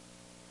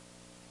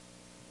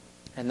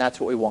 And that's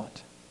what we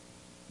want.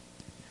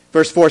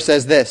 Verse 4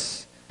 says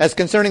this, as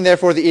concerning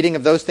therefore the eating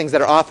of those things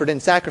that are offered in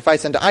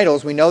sacrifice unto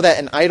idols, we know that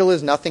an idol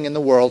is nothing in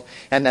the world,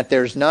 and that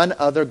there's none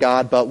other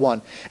God but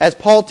one. As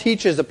Paul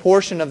teaches a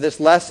portion of this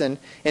lesson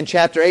in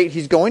chapter 8,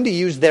 he's going to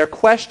use their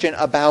question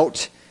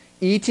about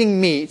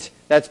eating meat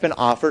that's been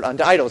offered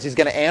unto idols. He's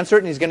going to answer it,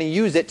 and he's going to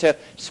use it to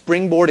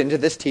springboard into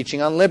this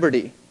teaching on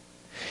liberty.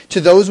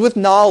 To those with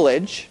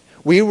knowledge,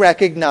 we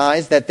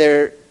recognize that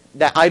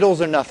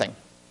idols are nothing.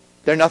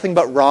 They're nothing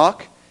but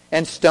rock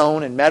and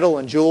stone and metal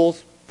and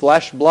jewels,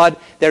 flesh, blood.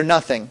 They're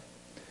nothing.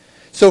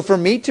 So for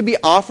meat to be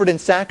offered in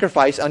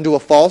sacrifice unto a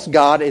false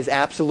god is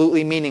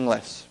absolutely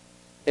meaningless.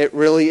 It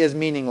really is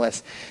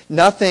meaningless.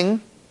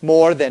 Nothing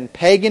more than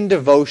pagan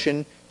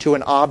devotion to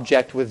an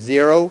object with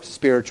zero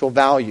spiritual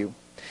value.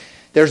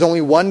 There's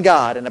only one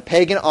God, and a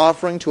pagan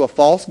offering to a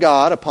false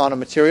god upon a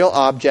material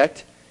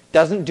object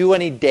doesn't do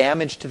any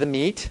damage to the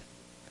meat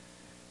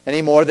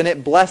any more than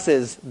it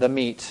blesses the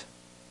meat.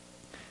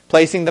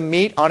 Placing the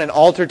meat on an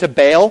altar to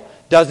Baal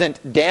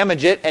doesn't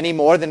damage it any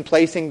more than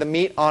placing the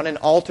meat on an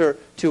altar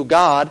to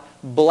God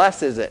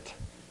blesses it.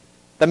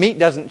 The meat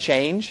doesn't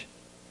change.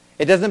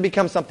 It doesn't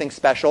become something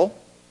special.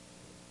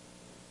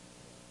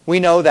 We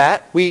know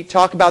that. We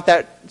talk about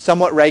that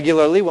somewhat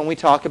regularly when we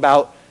talk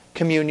about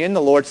communion,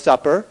 the Lord's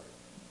Supper.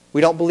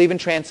 We don't believe in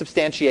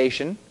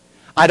transubstantiation.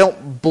 I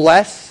don't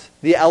bless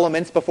the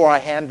elements before I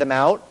hand them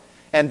out,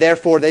 and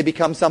therefore they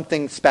become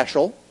something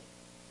special.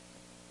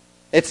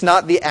 It's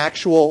not the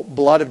actual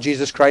blood of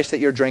Jesus Christ that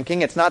you're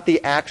drinking. It's not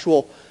the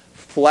actual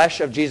flesh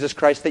of Jesus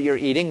Christ that you're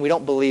eating. We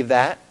don't believe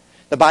that.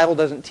 The Bible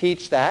doesn't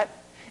teach that.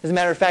 As a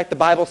matter of fact, the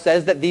Bible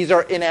says that these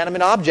are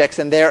inanimate objects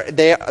and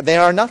they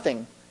are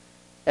nothing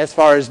as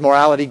far as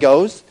morality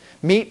goes.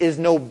 Meat is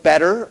no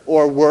better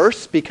or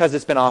worse because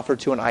it's been offered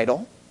to an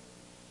idol.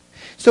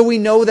 So we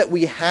know that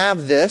we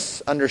have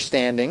this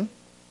understanding,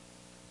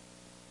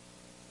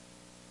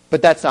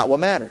 but that's not what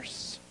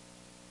matters.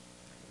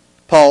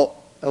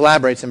 Paul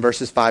elaborates in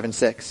verses 5 and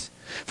 6.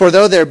 For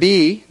though there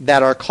be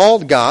that are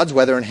called gods,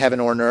 whether in heaven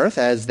or in earth,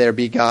 as there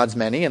be gods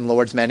many and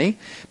lords many,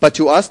 but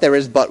to us there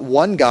is but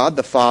one God,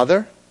 the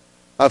Father,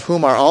 of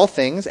whom are all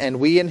things, and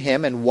we in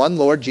him, and one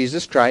Lord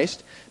Jesus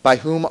Christ, by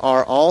whom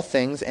are all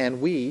things,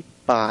 and we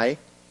by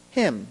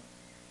him.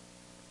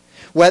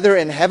 Whether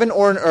in heaven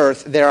or in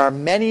earth, there are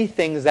many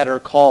things that are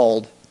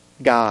called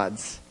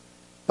gods.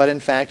 But in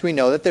fact, we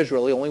know that there's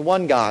really only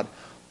one God,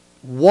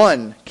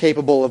 one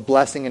capable of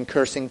blessing and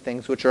cursing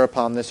things which are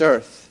upon this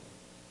earth.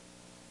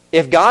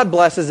 If God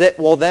blesses it,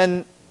 well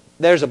then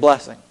there's a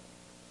blessing.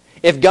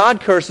 If God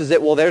curses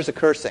it, well there's a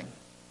cursing.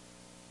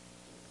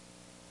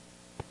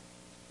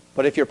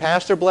 But if your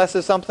pastor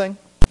blesses something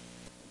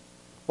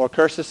or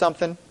curses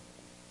something,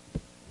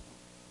 it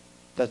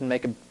doesn't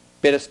make a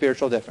bit of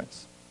spiritual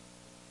difference.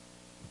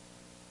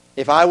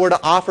 If I were to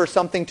offer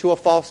something to a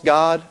false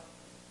god,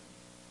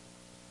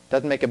 it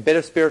doesn't make a bit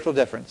of spiritual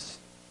difference.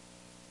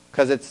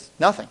 Because it's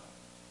nothing.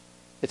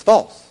 It's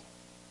false.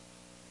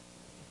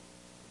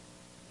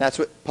 That's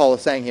what Paul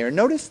is saying here.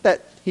 Notice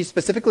that he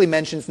specifically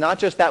mentions not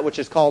just that which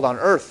is called on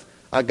earth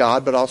a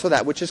god, but also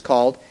that which is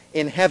called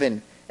in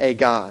heaven a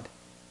god.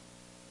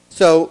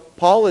 So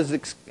Paul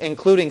is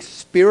including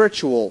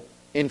spiritual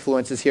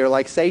influences here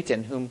like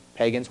Satan, whom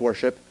pagans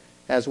worship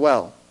as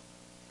well.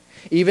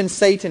 Even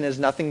Satan is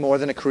nothing more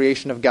than a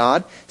creation of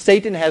God.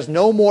 Satan has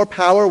no more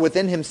power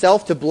within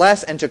himself to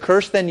bless and to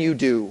curse than you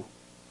do.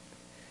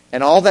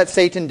 And all that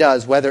Satan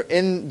does, whether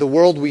in the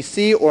world we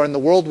see or in the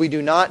world we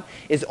do not,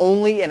 is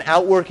only an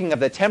outworking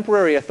of the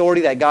temporary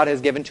authority that God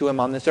has given to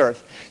him on this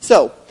earth.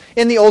 So,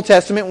 in the Old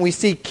Testament, we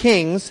see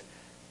kings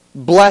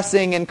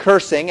blessing and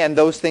cursing, and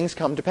those things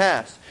come to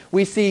pass.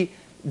 We see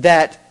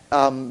that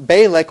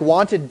Balak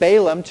wanted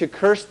Balaam to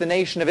curse the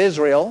nation of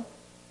Israel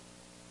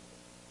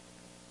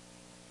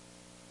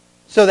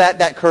so that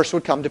that curse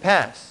would come to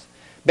pass.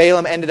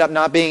 Balaam ended up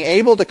not being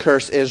able to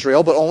curse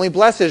Israel, but only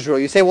bless Israel.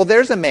 You say, well,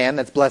 there's a man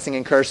that's blessing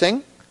and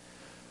cursing.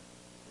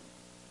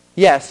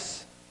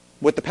 Yes,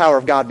 with the power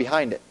of God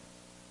behind it.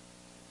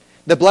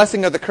 The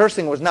blessing or the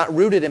cursing was not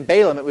rooted in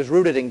Balaam, it was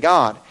rooted in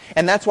God.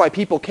 And that's why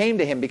people came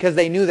to him, because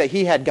they knew that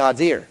he had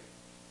God's ear.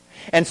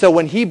 And so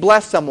when he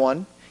blessed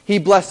someone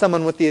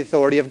with the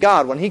authority of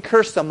God. When he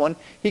cursed someone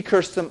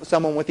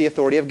with the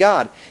authority of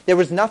God. There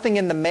was nothing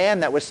in the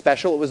man that was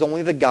special, it was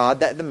only the God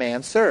that the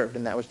man served,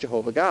 and that was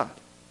Jehovah God.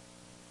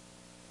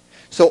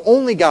 So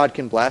only God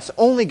can bless,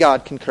 only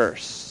God can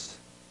curse.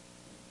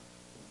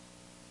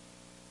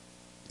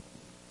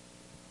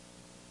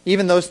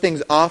 Even those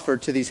things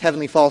offered to these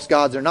heavenly false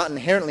gods are not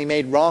inherently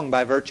made wrong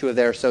by virtue of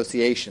their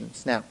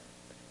associations. Now,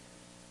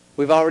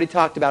 we've already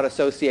talked about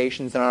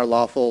associations in our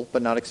Lawful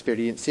but Not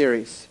Expedient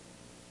series.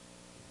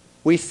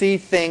 We see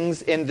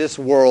things in this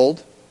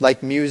world,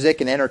 like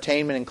music and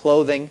entertainment and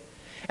clothing,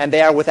 and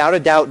they are without a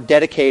doubt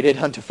dedicated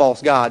unto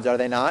false gods, are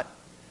they not?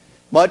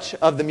 Much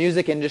of the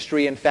music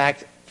industry, in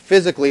fact,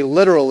 physically,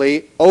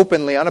 literally,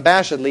 openly,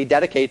 unabashedly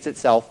dedicates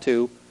itself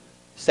to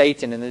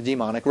Satan in the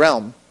demonic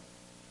realm.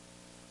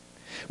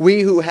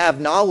 We who have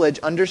knowledge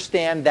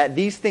understand that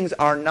these things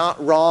are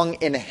not wrong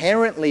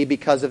inherently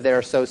because of their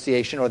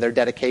association or their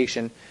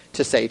dedication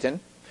to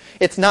Satan.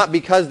 It's not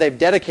because they've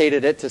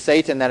dedicated it to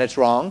Satan that it's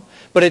wrong,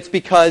 but it's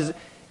because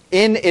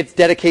in its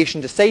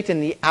dedication to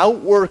Satan, the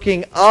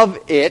outworking of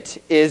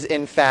it is,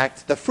 in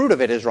fact, the fruit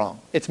of it is wrong.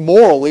 It's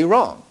morally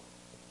wrong.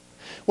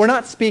 We're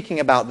not speaking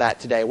about that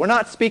today. We're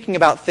not speaking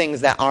about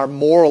things that are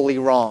morally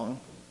wrong.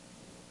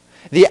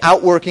 The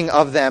outworking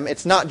of them,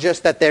 it's not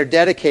just that they're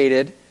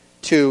dedicated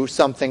to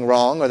something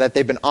wrong or that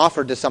they've been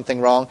offered to something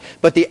wrong,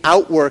 but the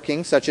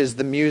outworking, such as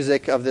the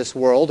music of this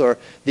world or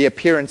the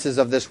appearances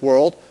of this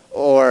world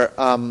or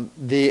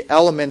the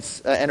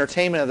elements,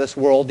 entertainment of this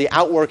world, the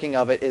outworking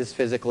of it is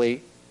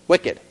physically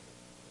wicked.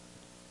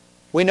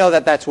 We know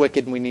that that's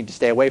wicked and we need to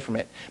stay away from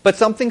it. But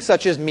something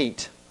such as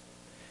meat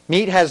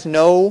Meat has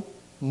no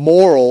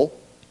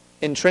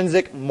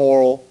intrinsic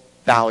moral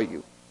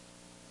value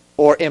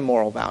or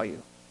immoral value.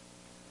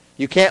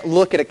 You can't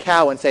look at a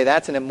cow and say,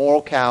 that's an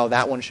immoral cow,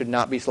 that one should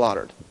not be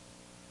slaughtered.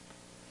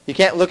 You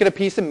can't look at a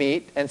piece of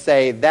meat and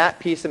say, that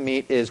piece of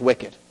meat is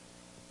wicked,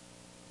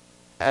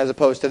 as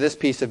opposed to this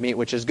piece of meat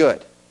which is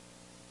good.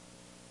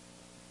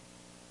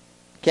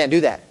 Can't do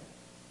that.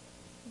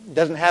 It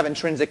doesn't have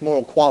intrinsic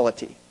moral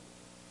quality.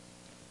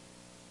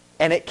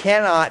 And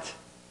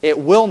it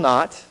will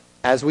not,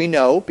 as we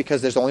know,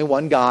 because there's only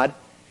one God,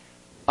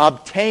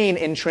 obtain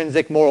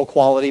intrinsic moral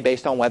quality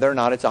based on whether or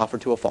not it's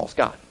offered to a false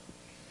god.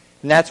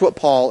 And that's what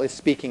Paul is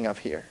speaking of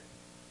here.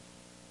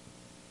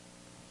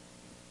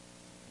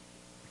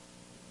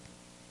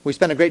 We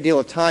spent a great deal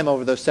of time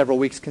over those several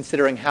weeks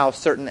considering how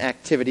certain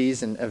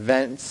activities and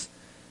events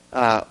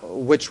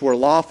which were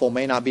lawful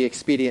may not be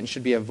expedient and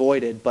should be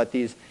avoided, but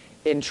these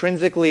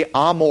intrinsically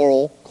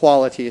amoral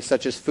qualities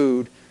such as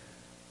food,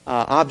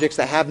 objects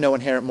that have no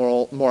inherent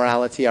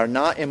morality are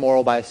not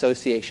immoral by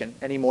association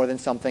any more than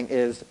something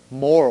is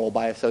moral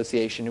by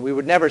association. We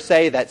would never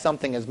say that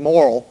something is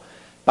moral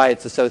by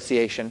its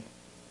association,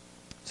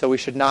 so we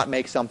should not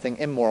make something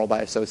immoral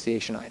by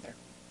association either.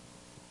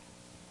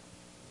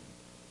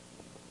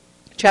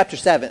 Chapter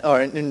 7,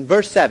 or in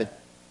verse 7,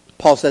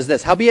 Paul says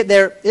this, "Howbeit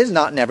there is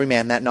not in every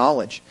man that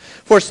knowledge.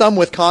 For some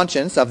with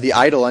conscience of the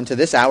idol unto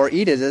this hour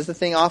eat it as the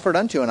thing offered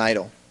unto an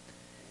idol,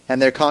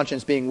 and their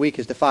conscience being weak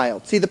is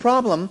defiled." See, the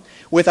problem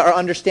with our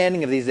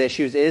understanding of these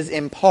issues is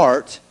in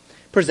part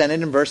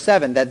presented in verse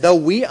 7, that though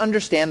we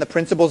understand the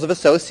principles of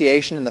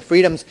association and the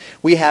freedoms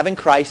we have in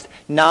Christ,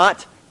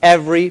 not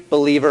every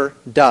believer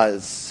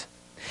does.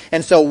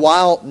 And so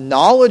while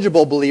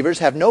knowledgeable believers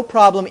have no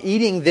problem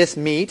eating this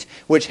meat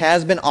which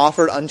has been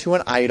offered unto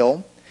an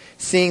idol,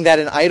 seeing that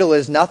an idol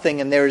is nothing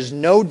and there is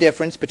no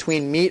difference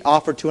between meat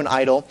offered to an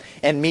idol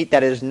and meat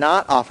that is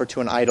not offered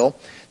to an idol,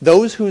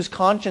 those whose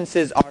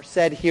consciences are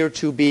said here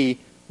to be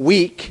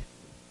weak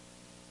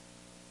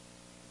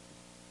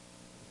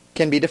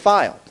can be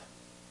defiled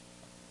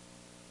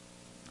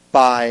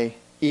by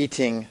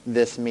eating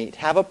this meat,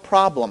 have a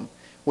problem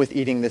with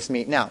eating this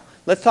meat. Now,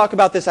 let's talk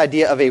about this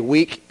idea of a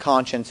weak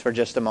conscience for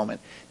just a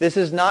moment. This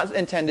is not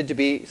intended to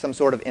be some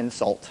sort of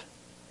insult.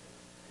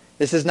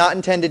 This is not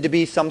intended to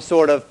be some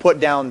sort of put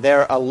down,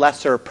 they're a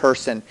lesser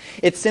person.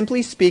 It's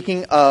simply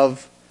speaking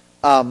of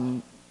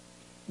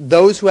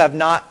those who have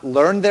not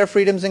learned their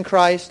freedoms in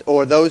Christ,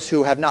 or those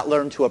who have not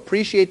learned to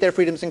appreciate their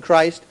freedoms in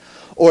Christ,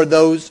 or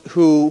those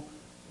who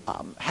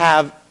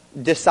have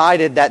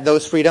decided that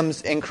those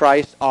freedoms in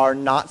Christ are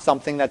not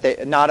something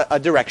that not a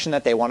direction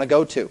that they want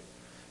to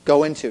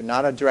go into,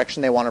 not a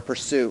direction they want to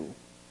pursue.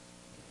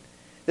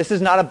 This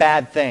is not a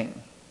bad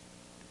thing.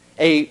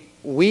 A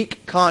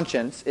weak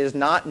conscience is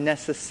not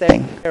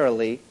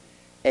necessarily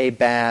a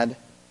bad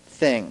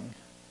thing.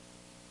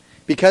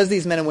 Because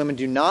these men and women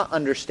do not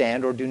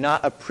understand or do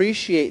not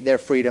appreciate their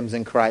freedoms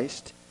in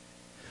Christ,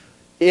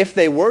 if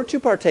they were to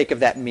partake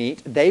of that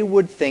meat, they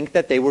would think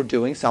that they were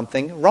doing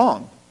something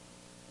wrong.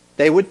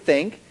 They would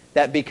think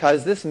that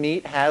because this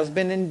meat has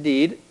been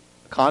indeed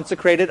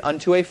consecrated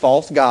unto a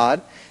false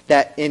god,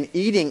 that in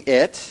eating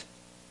it,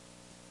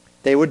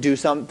 they would do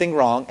something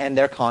wrong, and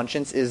their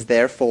conscience is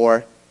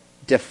therefore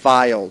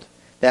defiled.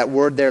 That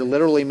word there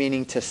literally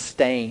meaning to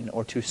stain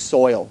or to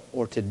soil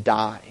or to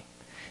dye.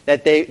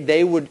 That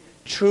they would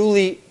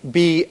truly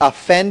be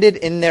offended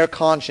in their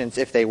conscience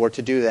if they were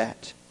to do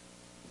that.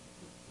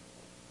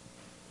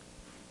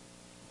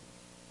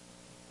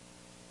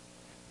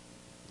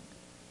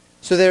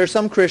 So there are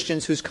some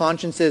Christians whose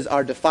consciences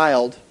are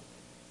defiled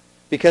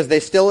because they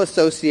still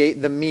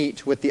associate the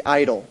meat with the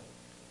idol,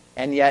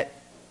 and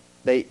yet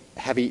they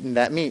have eaten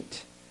that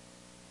meat.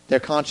 Their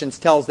conscience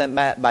tells them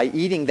that by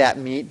eating that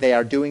meat, they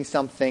are doing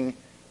something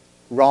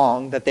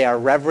wrong, that they are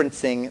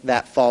reverencing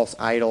that false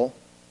idol,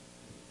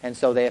 and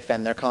so they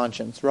offend their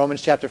conscience.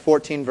 Romans chapter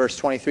 14, verse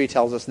 23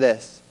 tells us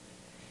this,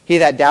 "He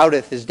that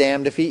doubteth is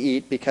damned if he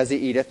eat, because he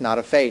eateth not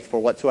of faith. For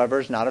whatsoever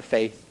is not of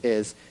faith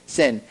is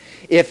sin."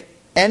 If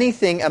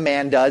anything a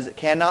man does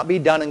cannot be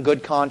done in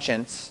good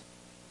conscience,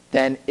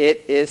 then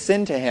it is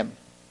sin to him.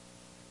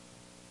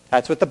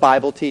 That's what the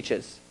Bible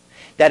teaches.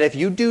 That if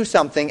you do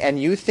something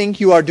and you think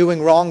you are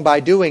doing wrong by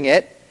doing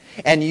it,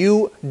 and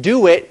you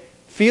do it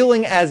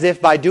feeling as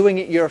if by doing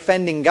it you're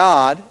offending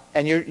God,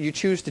 and you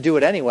choose to do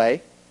it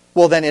anyway,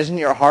 well then isn't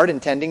your heart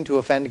intending to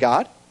offend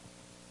God?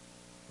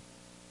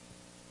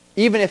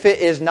 Even if it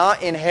is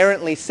not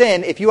inherently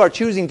sin, if you are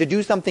choosing to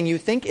do something you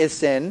think is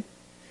sin,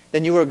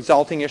 then you are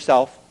exalting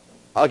yourself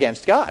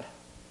against God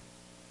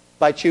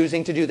by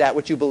choosing to do that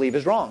which you believe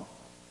is wrong.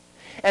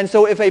 And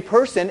so if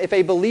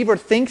a believer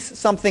thinks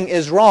something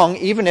is wrong,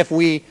 even if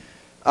we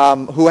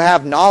who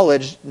have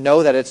knowledge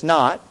know that it's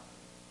not,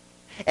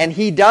 and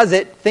he does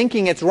it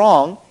thinking it's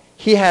wrong,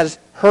 he has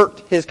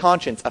hurt his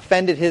conscience,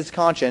 offended his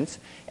conscience,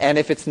 and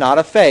if it's not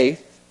of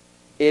faith,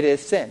 it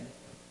is sin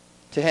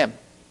to him.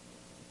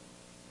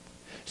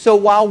 So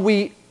while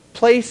we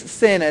place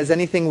sin as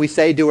anything we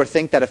say, do, or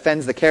think that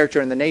offends the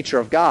character and the nature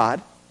of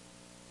God,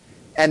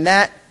 and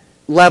that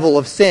level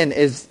of sin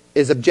is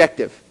is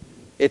objective.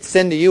 It's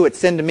sin to you, it's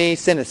sin to me,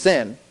 sin is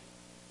sin.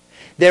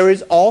 There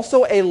is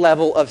also a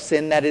level of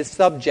sin that is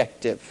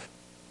subjective.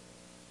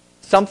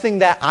 Something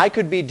that I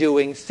could be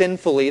doing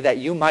sinfully that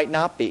you might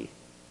not be,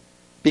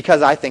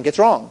 because I think it's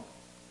wrong.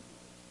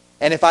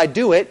 And if I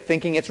do it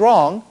thinking it's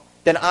wrong,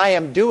 then I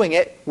am doing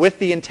it with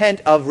the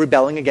intent of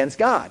rebelling against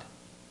God.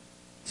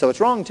 So it's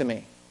wrong to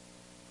me.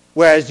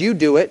 Whereas you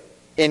do it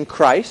in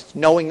Christ,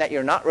 knowing that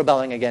you're not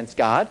rebelling against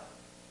God,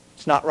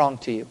 it's not wrong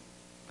to you.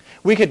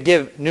 We could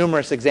give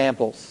numerous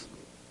examples.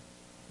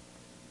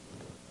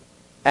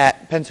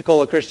 At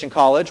Pensacola Christian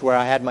College, where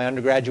I had my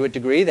undergraduate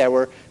degree, there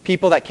were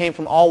people that came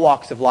from all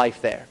walks of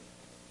life there.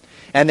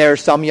 And there are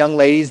some young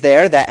ladies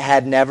there that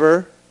had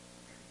never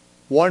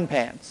worn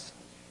pants.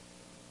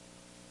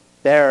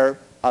 There are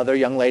other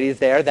young ladies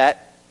there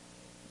that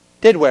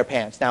did wear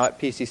pants. Now at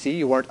PCC,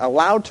 you weren't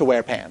allowed to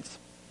wear pants.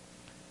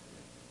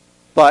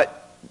 But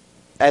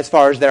as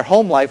far as their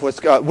home life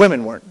was,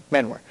 women weren't,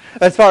 men were.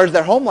 As far as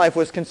their home life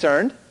was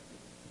concerned,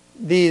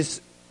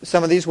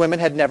 some of these women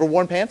had never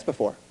worn pants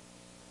before.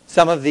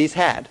 Some of these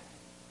had.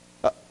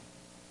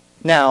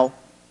 Now,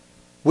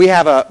 we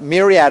have a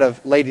myriad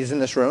of ladies in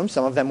this room,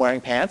 some of them wearing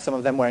pants, some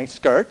of them wearing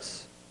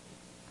skirts.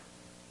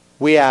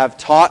 We have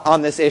taught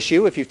on this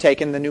issue. If you've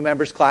taken the new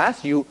members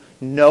class, you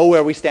know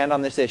where we stand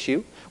on this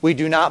issue. We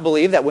do not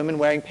believe that women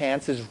wearing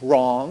pants is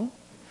wrong.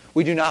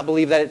 We do not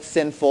believe that it's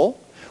sinful.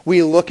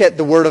 We look at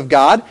the Word of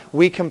God.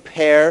 We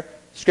compare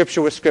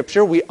Scripture with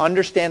Scripture. We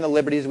understand the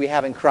liberties we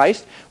have in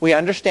Christ. We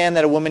understand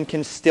that a woman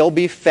can still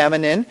be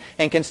feminine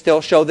and can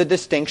still show the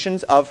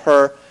distinctions of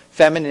her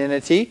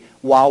femininity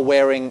while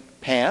wearing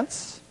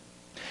pants.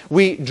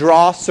 We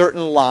draw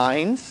certain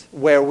lines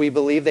where we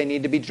believe they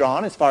need to be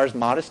drawn as far as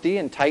modesty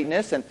and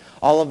tightness and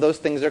all of those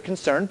things are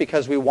concerned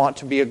because we want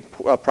to be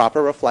a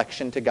proper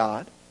reflection to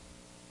God.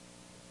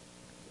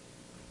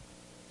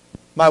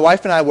 My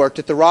wife and I worked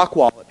at the Rock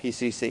Wall at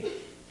PCC.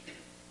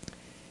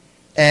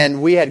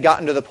 And we had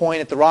gotten to the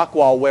point at the rock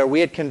wall where we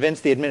had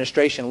convinced the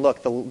administration,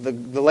 look, the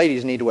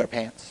ladies need to wear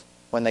pants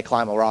when they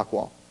climb a rock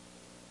wall.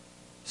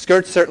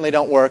 Skirts certainly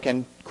don't work,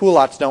 and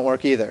culottes don't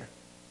work either.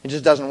 It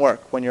just doesn't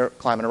work when you're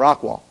climbing a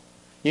rock wall.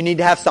 You need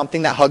to have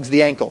something that hugs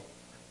the ankle.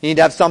 You need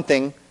to have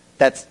something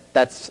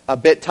that's a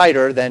bit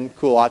tighter than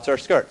culottes or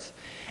skirts.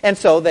 And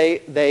so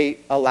they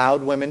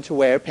allowed women to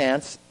wear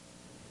pants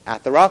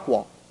at the rock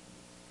wall.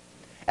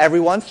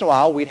 Every once in a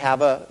while, we'd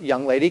have a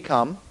young lady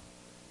come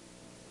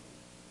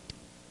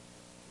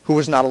who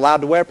was not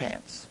allowed to wear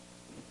pants.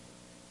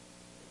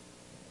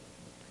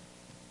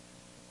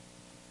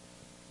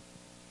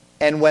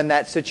 And when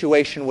that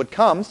situation would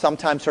come,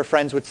 sometimes her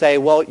friends would say,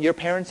 well, your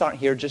parents aren't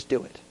here, just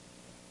do it.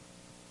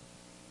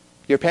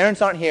 Your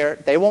parents aren't here,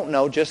 they won't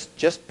know,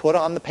 just put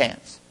on the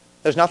pants.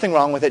 There's nothing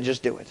wrong with it,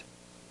 just do it.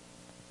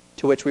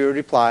 To which we would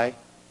reply,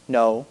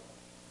 no,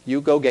 you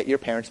go get your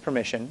parents'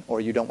 permission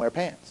or you don't wear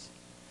pants.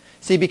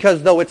 See,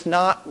 because though it's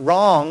not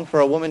wrong for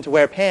a woman to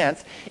wear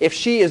pants, if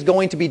she is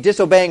going to be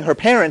disobeying her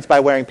parents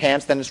by wearing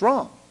pants, then it's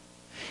wrong.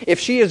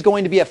 If she is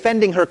going to be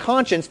offending her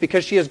conscience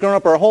because she has grown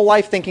up her whole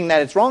life thinking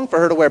that it's wrong for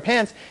her to wear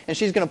pants, and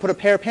she's going to put a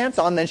pair of pants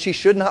on, then she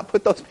should not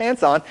put those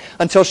pants on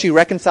until she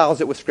reconciles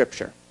it with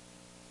Scripture.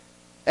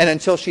 And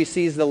until she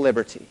sees the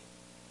liberty.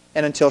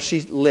 And until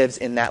she lives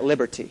in that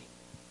liberty.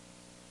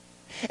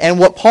 And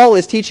what Paul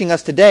is teaching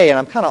us today, and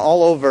I'm kind of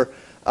all over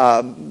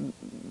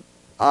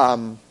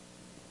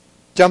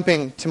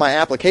jumping to my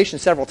application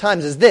several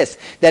times, is this,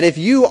 that if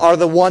you are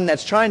the one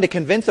that's trying to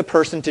convince a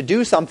person to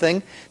do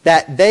something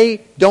that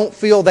they don't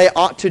feel they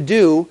ought to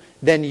do,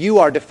 then you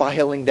are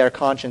defiling their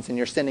conscience and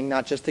you're sinning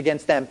not just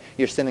against them,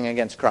 you're sinning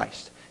against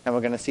Christ. And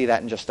we're going to see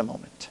that in just a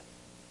moment.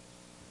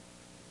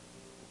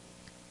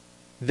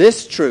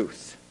 This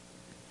truth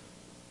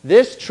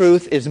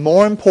is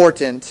more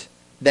important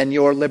than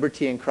your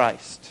liberty in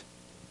Christ.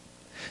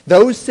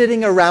 Those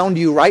sitting around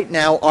you right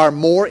now are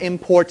more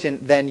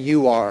important than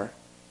you are.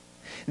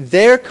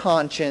 Their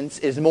conscience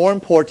is more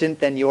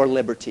important than your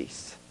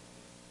liberties.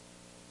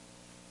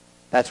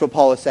 That's what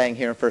Paul is saying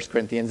here in 1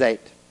 Corinthians 8.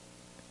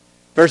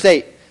 Verse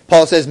 8,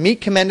 Paul says, meat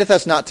commendeth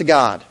us not to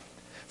God.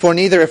 For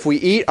neither if we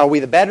eat are we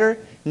the better,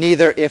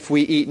 neither if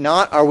we eat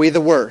not are we the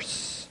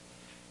worse.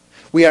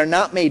 We are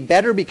not made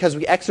better because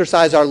we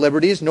exercise our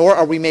liberties, nor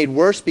are we made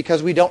worse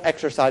because we don't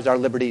exercise our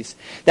liberties.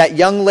 That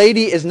young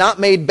lady is not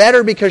made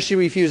better because she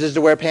refuses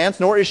to wear pants,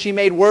 nor is she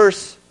made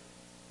worse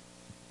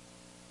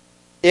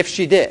if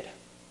she did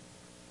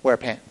wear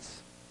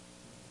pants.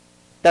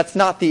 That's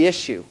not the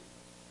issue.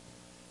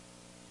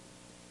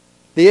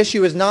 The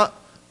issue is not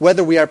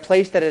whether we are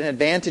placed at an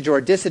advantage or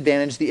a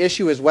disadvantage. The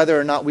issue is whether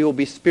or not we will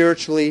be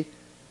spiritually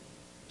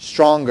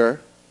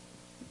stronger,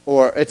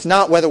 or it's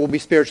not whether we'll be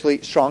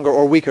spiritually stronger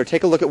or weaker.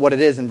 Take a look at what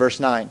it is in verse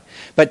 9.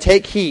 But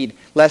take heed,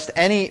 lest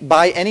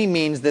by any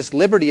means this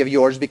liberty of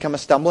yours become a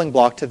stumbling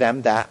block to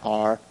them that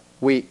are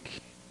weak.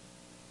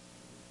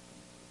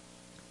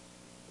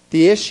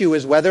 The issue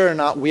is whether or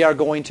not we are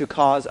going to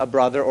cause a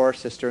brother or a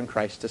sister in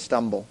Christ to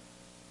stumble.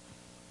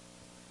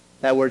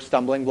 That word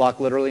stumbling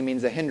block literally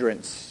means a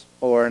hindrance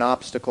or an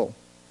obstacle.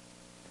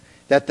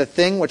 that the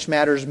thing which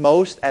matters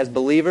most as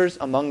believers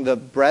among the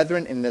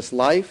brethren in this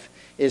life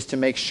is to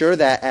make sure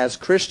that as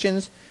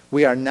Christians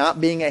we are not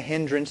being a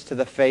hindrance to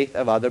the faith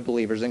of other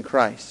believers in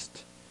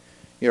Christ.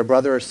 Your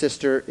brother or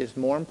sister is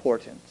more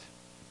important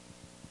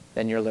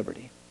than your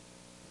liberty.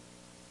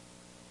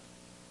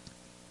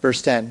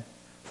 Verse 10,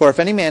 For if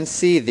any man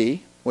see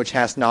thee, which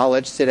hast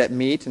knowledge, sit at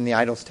meat in the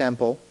idol's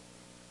temple,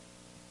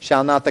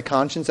 shall not the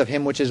conscience of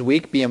him which is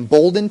weak be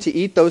emboldened to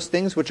eat those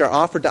things which are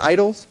offered to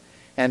idols?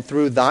 And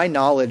through thy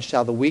knowledge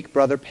shall the weak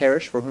brother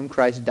perish for whom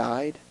Christ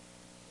died?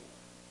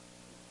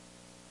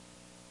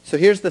 So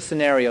here's the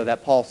scenario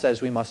that Paul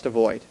says we must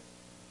avoid.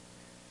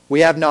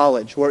 We have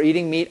knowledge. We're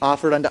eating meat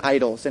offered unto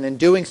idols. And in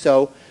doing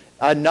so,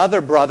 another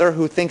brother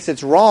who thinks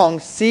it's wrong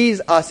sees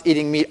us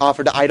eating meat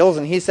offered to idols.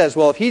 And he says,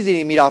 well, if he's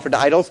eating meat offered to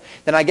idols,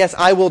 then I guess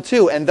I will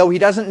too. And though he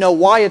doesn't know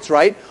why it's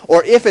right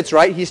or if it's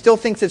right, he still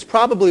thinks it's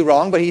probably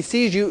wrong, but he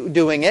sees you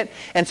doing it.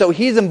 And so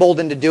he's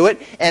emboldened to do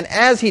it. And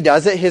as he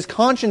does it, his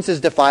conscience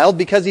is defiled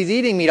because he's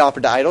eating meat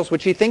offered to idols,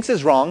 which he thinks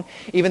is wrong,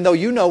 even though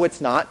you know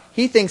it's not.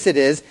 He thinks it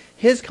is.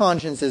 His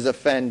conscience is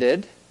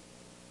offended.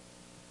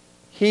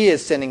 He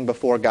is sinning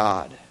before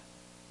God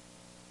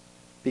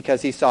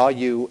because he saw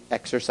you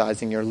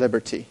exercising your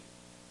liberty.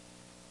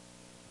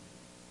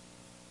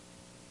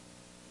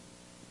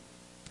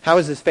 How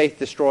is his faith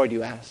destroyed,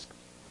 you ask?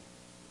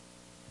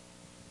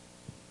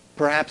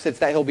 Perhaps it's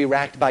that he'll be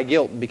racked by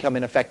guilt and become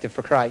ineffective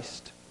for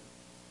Christ.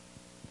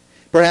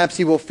 Perhaps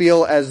he will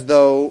feel as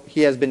though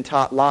he has been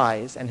taught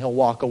lies and he'll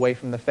walk away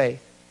from the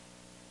faith.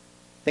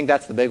 I think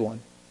that's the big one.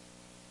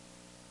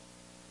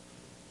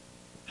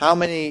 How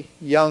many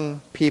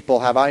young people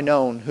have I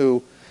known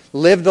who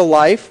lived a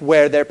life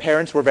where their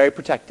parents were very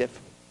protective?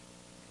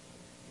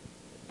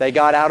 They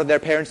got out of their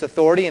parents'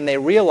 authority and they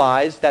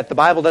realized that the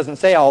Bible doesn't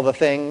say all the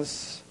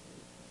things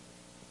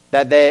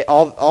that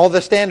all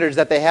the standards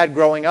that they had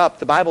growing up.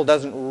 The Bible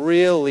doesn't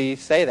really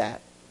say that.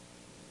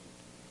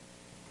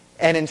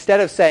 And instead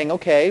of saying,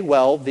 okay,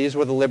 well, these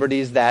were the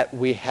liberties that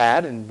we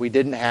had and we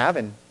didn't have,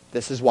 and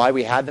this is why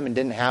we had them and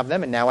didn't have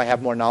them, and now I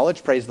have more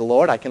knowledge, praise the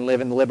Lord, I can live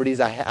in the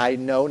liberties I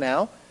know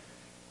now.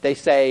 They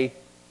say,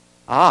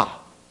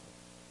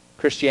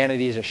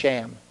 Christianity is a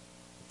sham.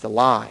 It's a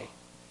lie.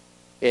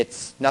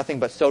 It's nothing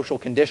but social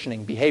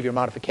conditioning, behavior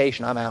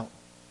modification. I'm out.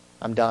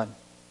 I'm done.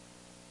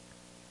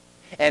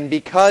 And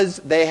because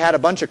they had a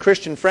bunch of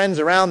Christian friends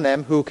around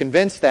them who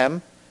convinced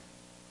them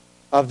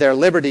of their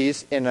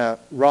liberties in a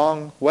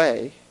wrong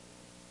way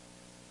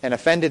and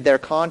offended their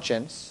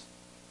conscience,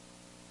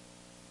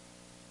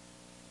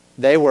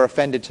 they were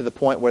offended to the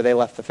point where they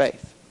left the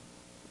faith.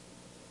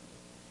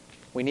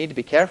 We need to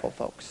be careful,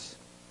 folks.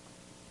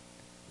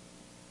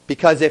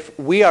 Because if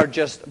we are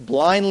just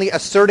blindly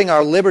asserting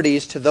our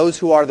liberties to those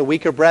who are the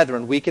weaker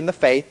brethren, weak in the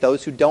faith,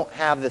 those who don't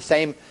have the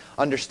same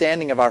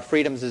understanding of our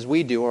freedoms as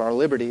we do, or our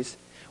liberties,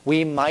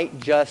 we might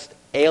just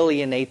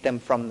alienate them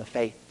from the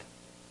faith.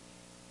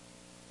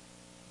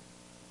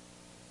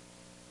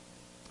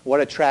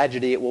 What a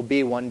tragedy it will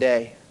be one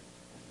day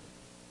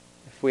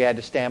if we had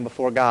to stand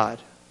before God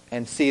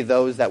and see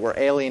those that were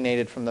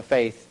alienated from the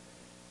faith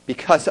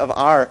because of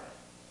our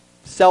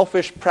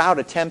selfish, proud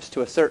attempts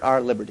to assert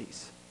our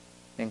liberties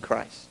in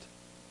Christ.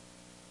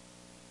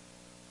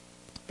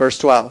 Verse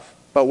 12,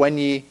 But when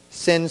ye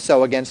sin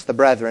so against the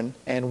brethren,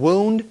 and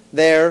wound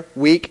their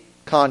weak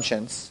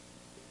conscience,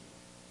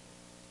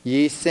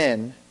 ye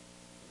sin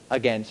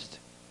against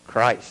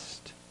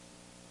Christ.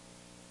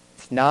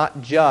 It's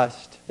not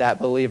just that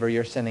believer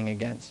you're sinning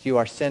against. You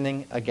are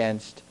sinning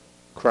against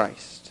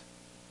Christ.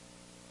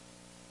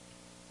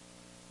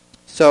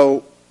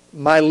 So,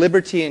 my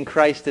liberty in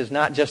Christ is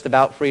not just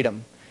about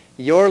freedom.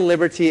 Your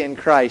liberty in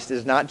Christ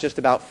is not just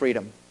about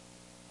freedom.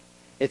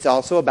 It's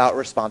also about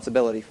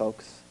responsibility,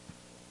 folks.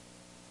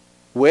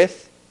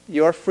 With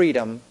your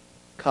freedom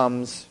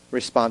comes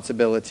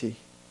responsibility.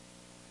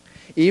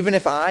 Even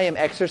if I am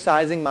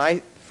exercising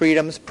my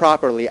freedoms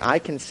properly, I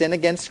can sin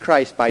against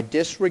Christ by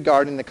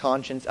disregarding the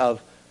conscience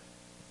of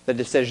the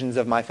decisions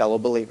of my fellow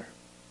believer.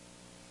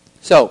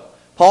 So,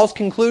 Paul's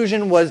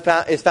conclusion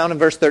is found in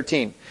verse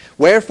 13.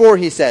 Wherefore,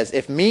 he says,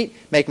 If meat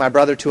make my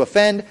brother to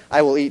offend,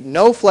 I will eat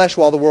no flesh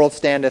while the world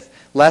standeth,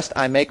 lest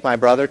I make my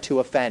brother to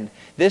offend.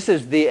 This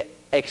is the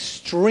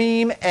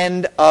extreme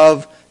end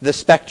of the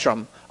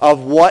spectrum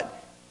of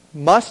what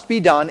must be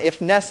done,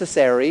 if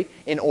necessary,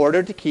 in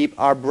order to keep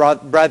our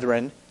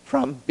brethren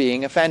from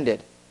being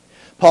offended.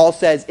 Paul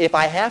says, if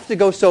I have to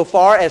go so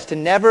far as to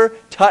never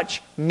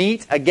touch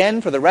meat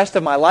again for the rest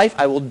of my life,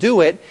 I will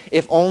do it,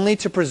 if only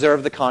to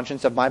preserve the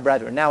conscience of my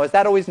brethren. Now, is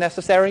that always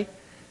necessary?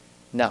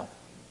 No.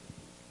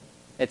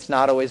 It's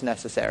not always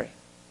necessary.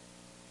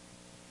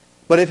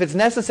 But if it's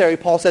necessary,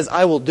 Paul says,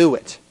 I will do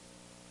it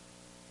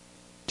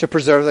to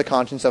preserve the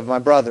conscience of my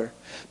brother.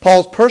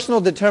 Paul's personal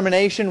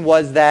determination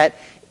was that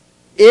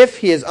if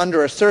he is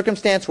under a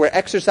circumstance where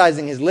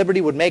exercising his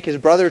liberty would make his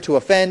brother to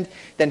offend,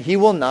 then he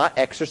will not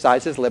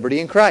exercise his liberty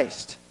in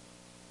Christ.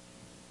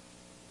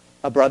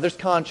 A brother's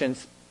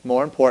conscience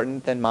more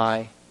important than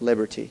my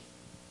liberty.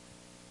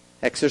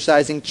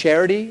 Exercising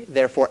charity,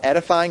 therefore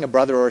edifying a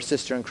brother or a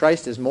sister in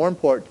Christ, is more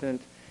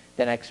important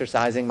than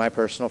exercising my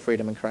personal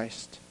freedom in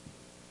Christ.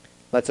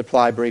 Let's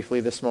apply briefly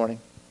this morning.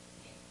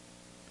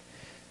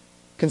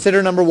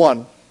 Consider number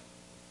 1.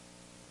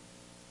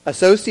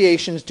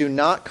 Associations do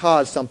not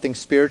cause something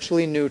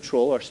spiritually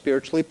neutral or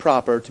spiritually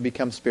proper to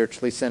become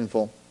spiritually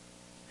sinful.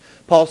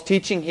 Paul's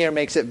teaching here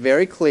makes it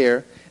very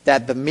clear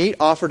that the meat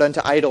offered unto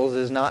idols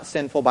is not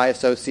sinful by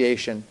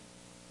association.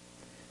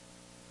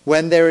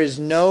 When there is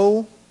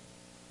no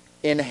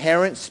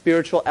inherent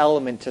spiritual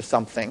element to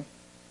something,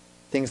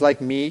 things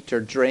like meat or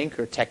drink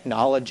or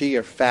technology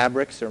or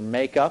fabrics or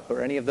makeup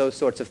or any of those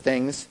sorts of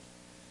things,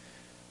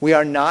 we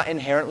are not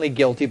inherently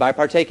guilty by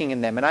partaking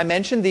in them. And I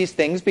mention these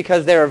things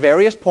because there are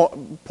various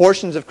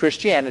portions of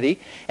Christianity,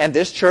 and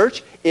this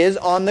church is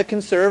on the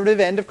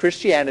conservative end of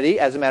Christianity.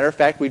 As a matter of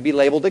fact, we'd be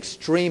labeled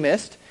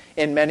extremist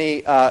in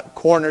many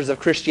corners of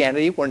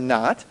Christianity. We're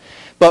not.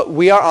 But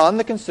we are on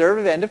the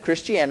conservative end of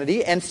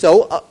Christianity, and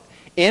so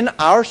in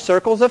our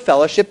circles of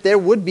fellowship, there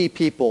would be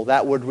people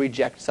that would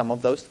reject some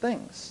of those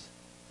things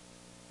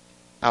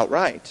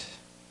outright.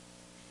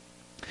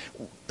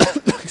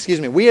 Excuse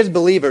me. We as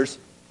believers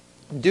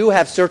do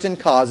have certain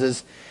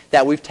causes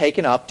that we've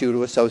taken up due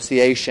to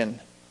association.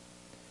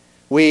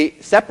 We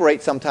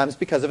separate sometimes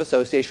because of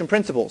association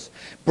principles.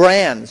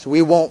 Brands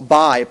we won't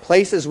buy,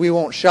 places we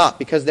won't shop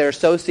because they're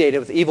associated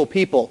with evil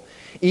people,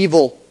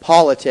 evil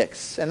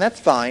politics, and that's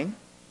fine.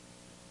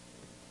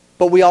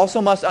 But we also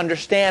must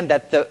understand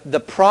that the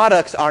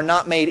products are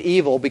not made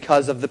evil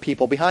because of the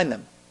people behind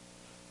them.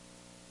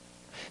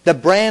 The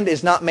brand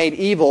is not made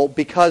evil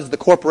because the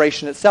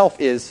corporation itself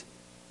is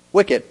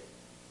wicked.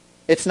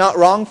 It's not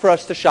wrong for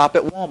us to shop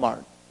at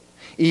Walmart,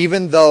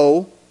 even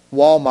though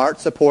Walmart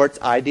supports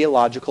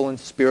ideological and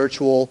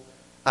spiritual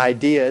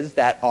ideas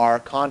that are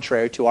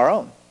contrary to our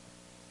own.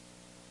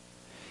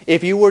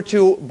 If you were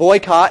to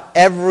boycott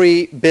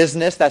every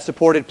business that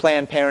supported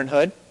Planned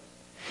Parenthood,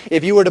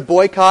 if you were to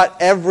boycott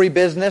every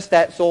business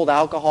that sold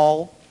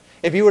alcohol,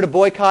 if you were to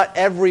boycott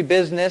every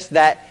business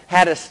that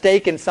had a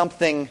stake in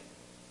something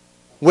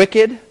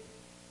wicked,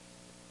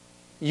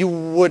 you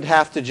would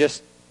have to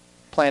just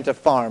plant a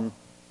farm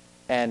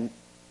and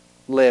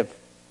live,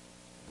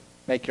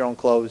 make your own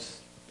clothes,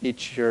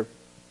 eat your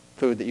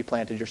food that you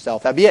planted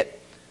yourself. That'd be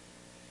it.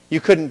 You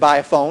couldn't buy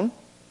a phone.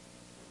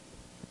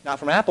 Not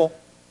from Apple.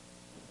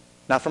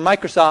 Not from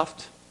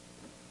Microsoft.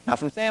 Not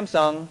from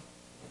Samsung.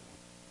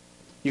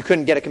 You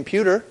couldn't get a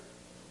computer.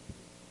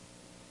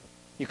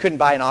 You couldn't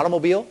buy an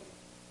automobile.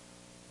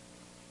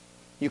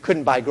 You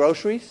couldn't buy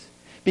groceries.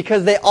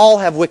 Because they all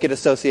have wicked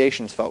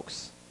associations,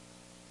 folks.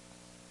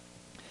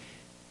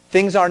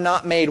 Things are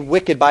not made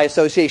wicked by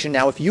association.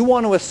 Now, if you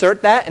want to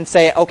assert that and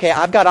say, okay,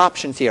 I've got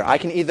options here. I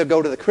can either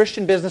go to the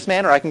Christian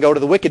businessman or I can go to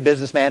the wicked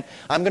businessman.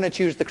 I'm going to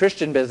choose the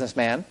Christian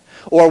businessman.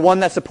 Or one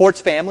that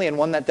supports family and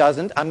one that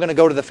doesn't. I'm going to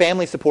go to the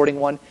family supporting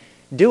one.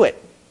 Do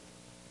it.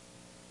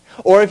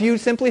 Or if you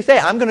simply say,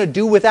 I'm going to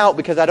do without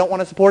because I don't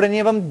want to support any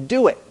of them,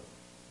 do it.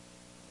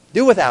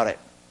 Do without it.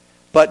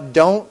 But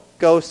don't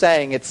go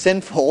saying it's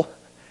sinful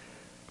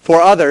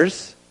for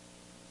others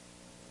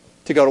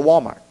to go to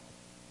Walmart.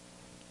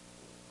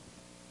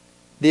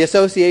 The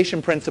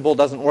association principle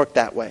doesn't work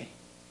that way.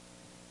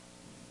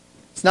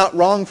 It's not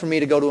wrong for me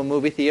to go to a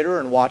movie theater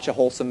and watch a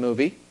wholesome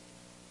movie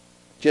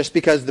just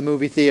because the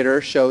movie theater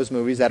shows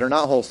movies that are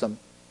not wholesome.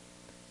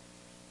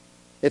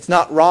 It's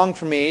not wrong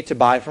for me to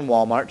buy from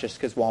Walmart just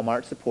because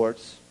Walmart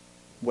supports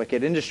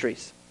wicked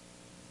industries.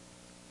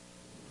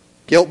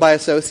 Guilt by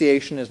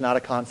association is not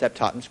a concept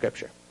taught in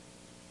Scripture.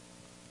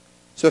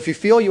 So if you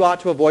feel you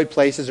ought to avoid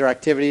places or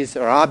activities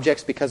or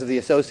objects because of the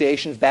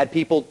associations, bad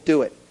people,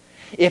 do it.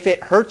 If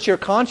it hurts your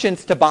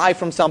conscience to buy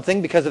from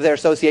something because of their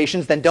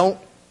associations, then don't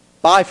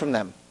buy from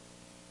them.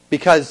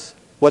 Because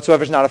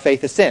whatsoever is not of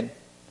faith is sin.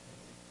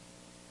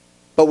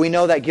 But we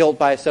know that guilt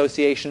by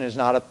association is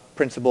not a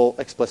principle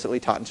explicitly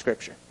taught in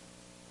Scripture.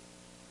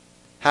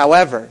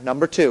 However,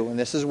 number 2, and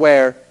this is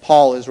where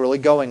Paul is really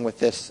going with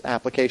this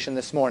application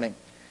this morning,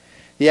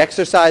 the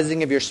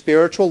exercising of your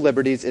spiritual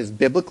liberties is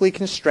biblically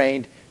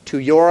constrained to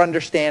your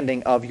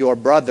understanding of your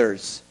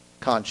brother's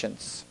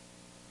conscience.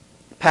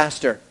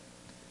 Pastor,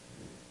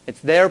 it's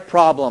their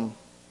problem.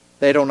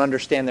 They don't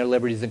understand their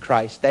liberties in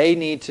Christ. They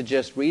need to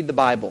just read the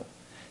Bible.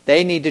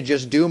 They need to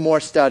just do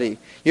more study.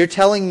 You're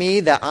telling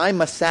me that I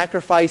must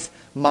sacrifice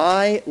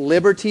my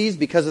liberties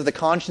because of the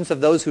conscience of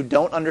those who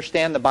don't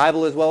understand the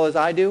Bible as well as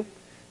I do?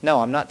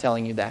 No, I'm not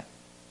telling you that.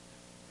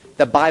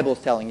 The Bible's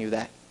telling you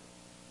that.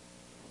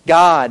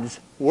 God's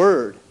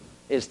Word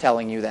is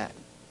telling you that.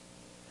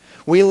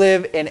 We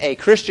live in a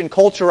Christian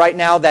culture right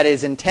now that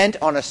is intent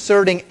on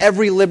asserting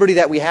every liberty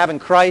that we have in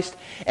Christ,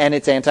 and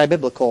it's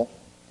anti-biblical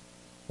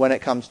when it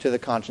comes to the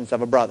conscience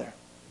of a brother.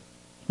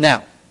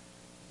 Now,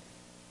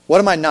 what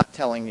am I not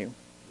telling you?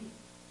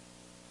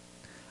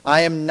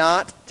 I am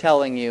not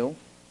telling you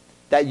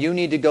that you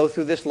need to go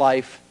through this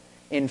life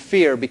in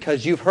fear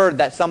because you've heard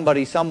that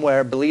somebody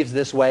somewhere believes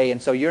this way,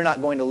 and so you're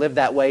not going to live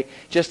that way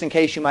just in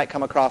case you might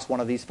come across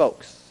one of these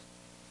folks.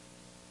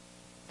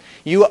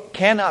 You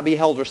cannot be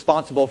held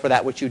responsible for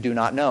that which you do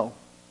not know.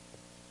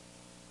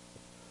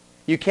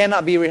 You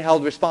cannot be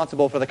held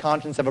responsible for the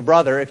conscience of a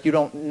brother if you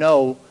don't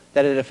know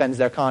that it offends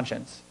their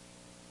conscience.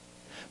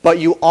 But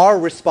you are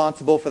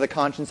responsible for the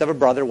conscience of a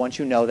brother once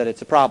you know that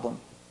it's a problem.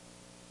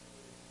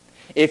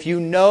 If you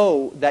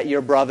know that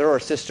your brother or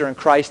sister in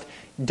Christ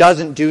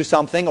doesn't do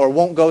something or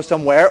won't go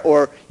somewhere,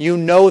 or you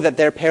know that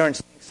their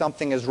parents think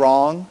something is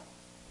wrong,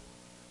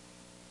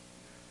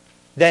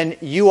 then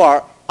you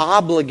are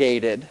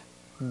obligated,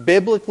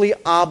 biblically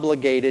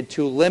obligated,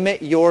 to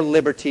limit your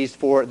liberties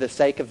for the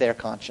sake of their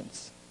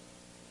conscience.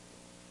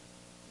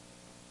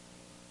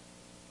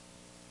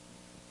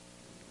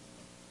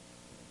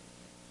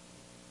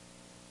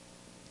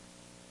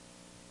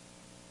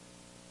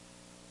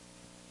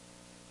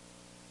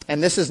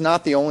 And this is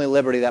not the only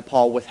liberty that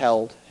Paul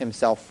withheld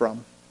himself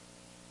from.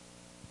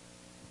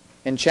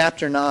 In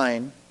chapter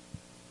 9,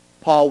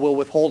 Paul will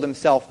withhold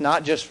himself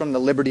not just from the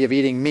liberty of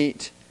eating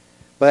meat,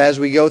 but as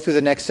we go through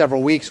the next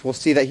several weeks, we'll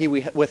see that he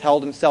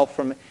withheld himself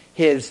from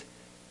his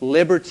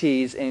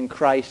liberties in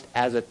Christ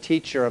as a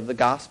teacher of the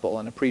gospel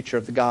and a preacher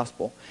of the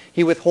gospel.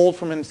 He withheld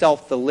from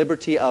himself the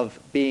liberty of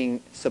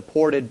being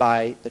supported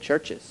by the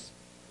churches.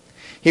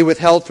 He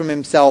withheld from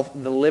himself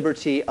the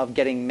liberty of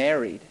getting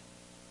married.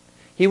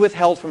 He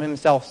withheld from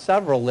himself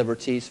several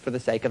liberties for the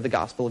sake of the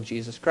gospel of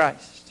Jesus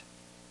Christ.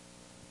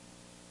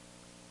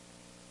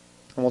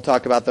 And we'll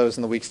talk about those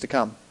in the weeks to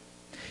come.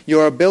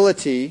 Your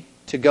ability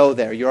to go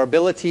there, your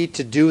ability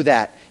to do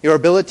that, your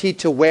ability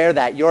to wear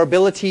that, your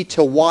ability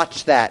to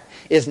watch that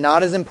is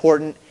not as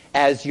important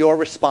as your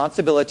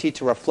responsibility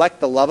to reflect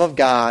the love of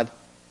God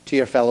to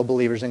your fellow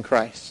believers in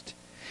Christ.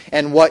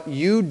 And what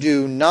you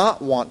do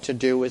not want to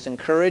do is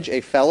encourage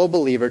a fellow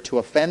believer to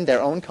offend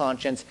their own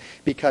conscience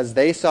because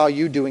they saw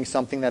you doing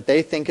something that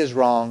they think is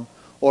wrong,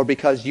 or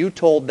because you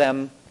told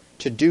them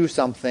to do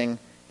something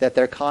that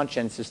their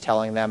conscience is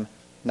telling them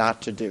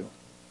not to do.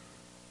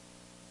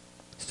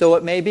 So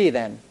it may be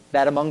then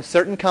that among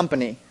certain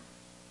company,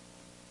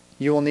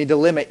 you will need to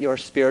limit your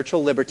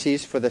spiritual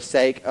liberties for the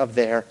sake of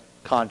their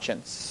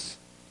conscience.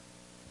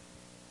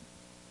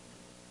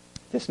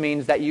 This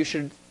means that you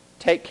should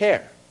take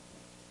care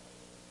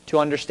to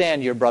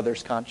understand your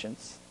brother's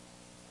conscience.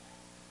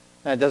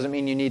 That doesn't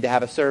mean you need to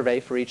have a survey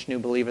for each new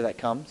believer that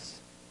comes.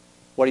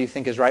 What do you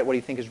think is right? What do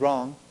you think is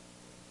wrong?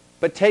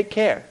 But take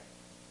care.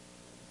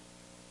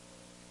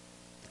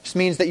 This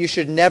means that you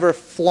should never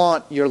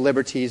flaunt your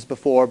liberties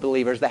before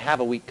believers that have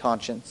a weak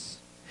conscience.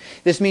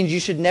 This means you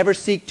should never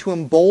seek to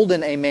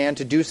embolden a man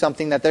to do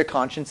something that their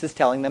conscience is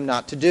telling them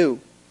not to do.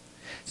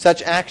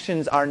 Such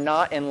actions are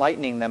not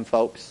enlightening them,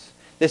 folks.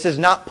 This is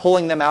not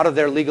pulling them out of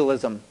their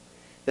legalism.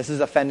 This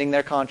is offending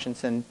their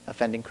conscience and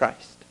offending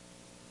Christ.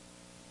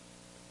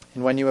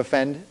 And when you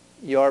offend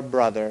your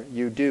brother,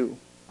 you do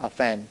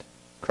offend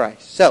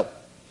Christ. So,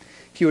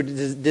 if you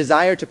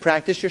desire to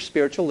practice your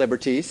spiritual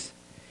liberties,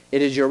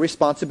 it is your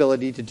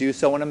responsibility to do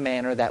so in a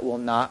manner that will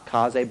not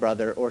cause a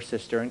brother or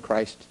sister in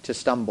Christ to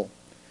stumble.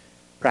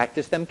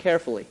 Practice them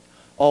carefully,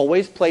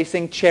 always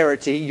placing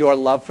charity, your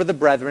love for the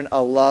brethren,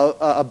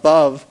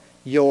 above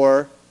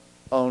your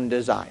own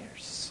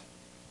desires.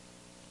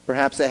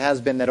 Perhaps it has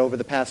been that over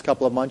the past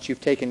couple of months you've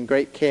taken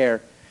great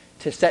care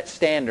to set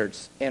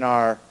standards in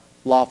our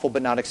Lawful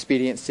But Not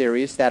Expedient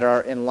series that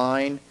are in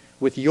line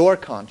with your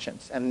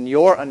conscience and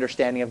your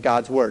understanding of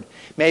God's Word.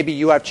 Maybe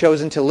you have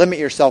chosen to limit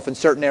yourself in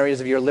certain areas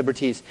of your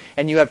liberties,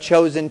 and you have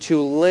chosen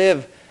to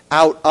live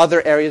out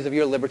other areas of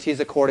your liberties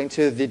according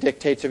to the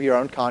dictates of your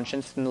own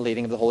conscience and the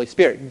leading of the Holy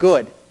Spirit.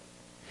 Good.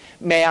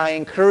 May I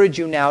encourage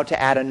you now to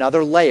add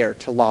another layer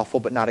to Lawful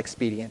But Not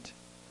Expedient.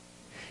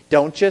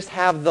 Don't just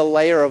have the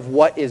layer of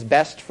what is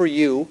best for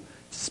you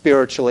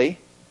spiritually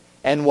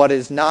and what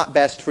is not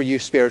best for you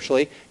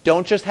spiritually.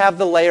 Don't just have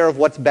the layer of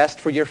what's best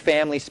for your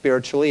family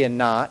spiritually and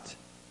not.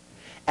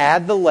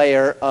 Add the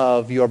layer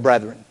of your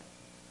brethren.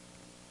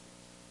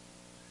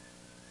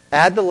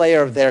 Add the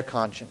layer of their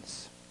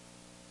conscience,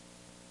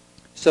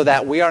 so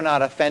that we are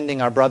not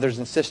offending our brothers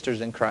and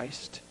sisters in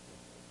Christ,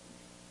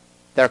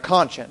 their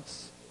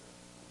conscience,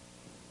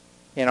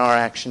 in our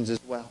actions as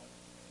well.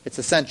 It's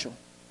essential.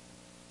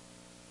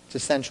 It's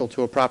essential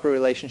to a proper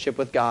relationship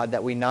with God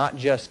that we not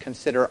just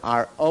consider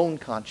our own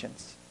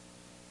conscience,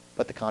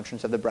 but the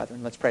conscience of the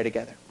brethren. Let's pray together.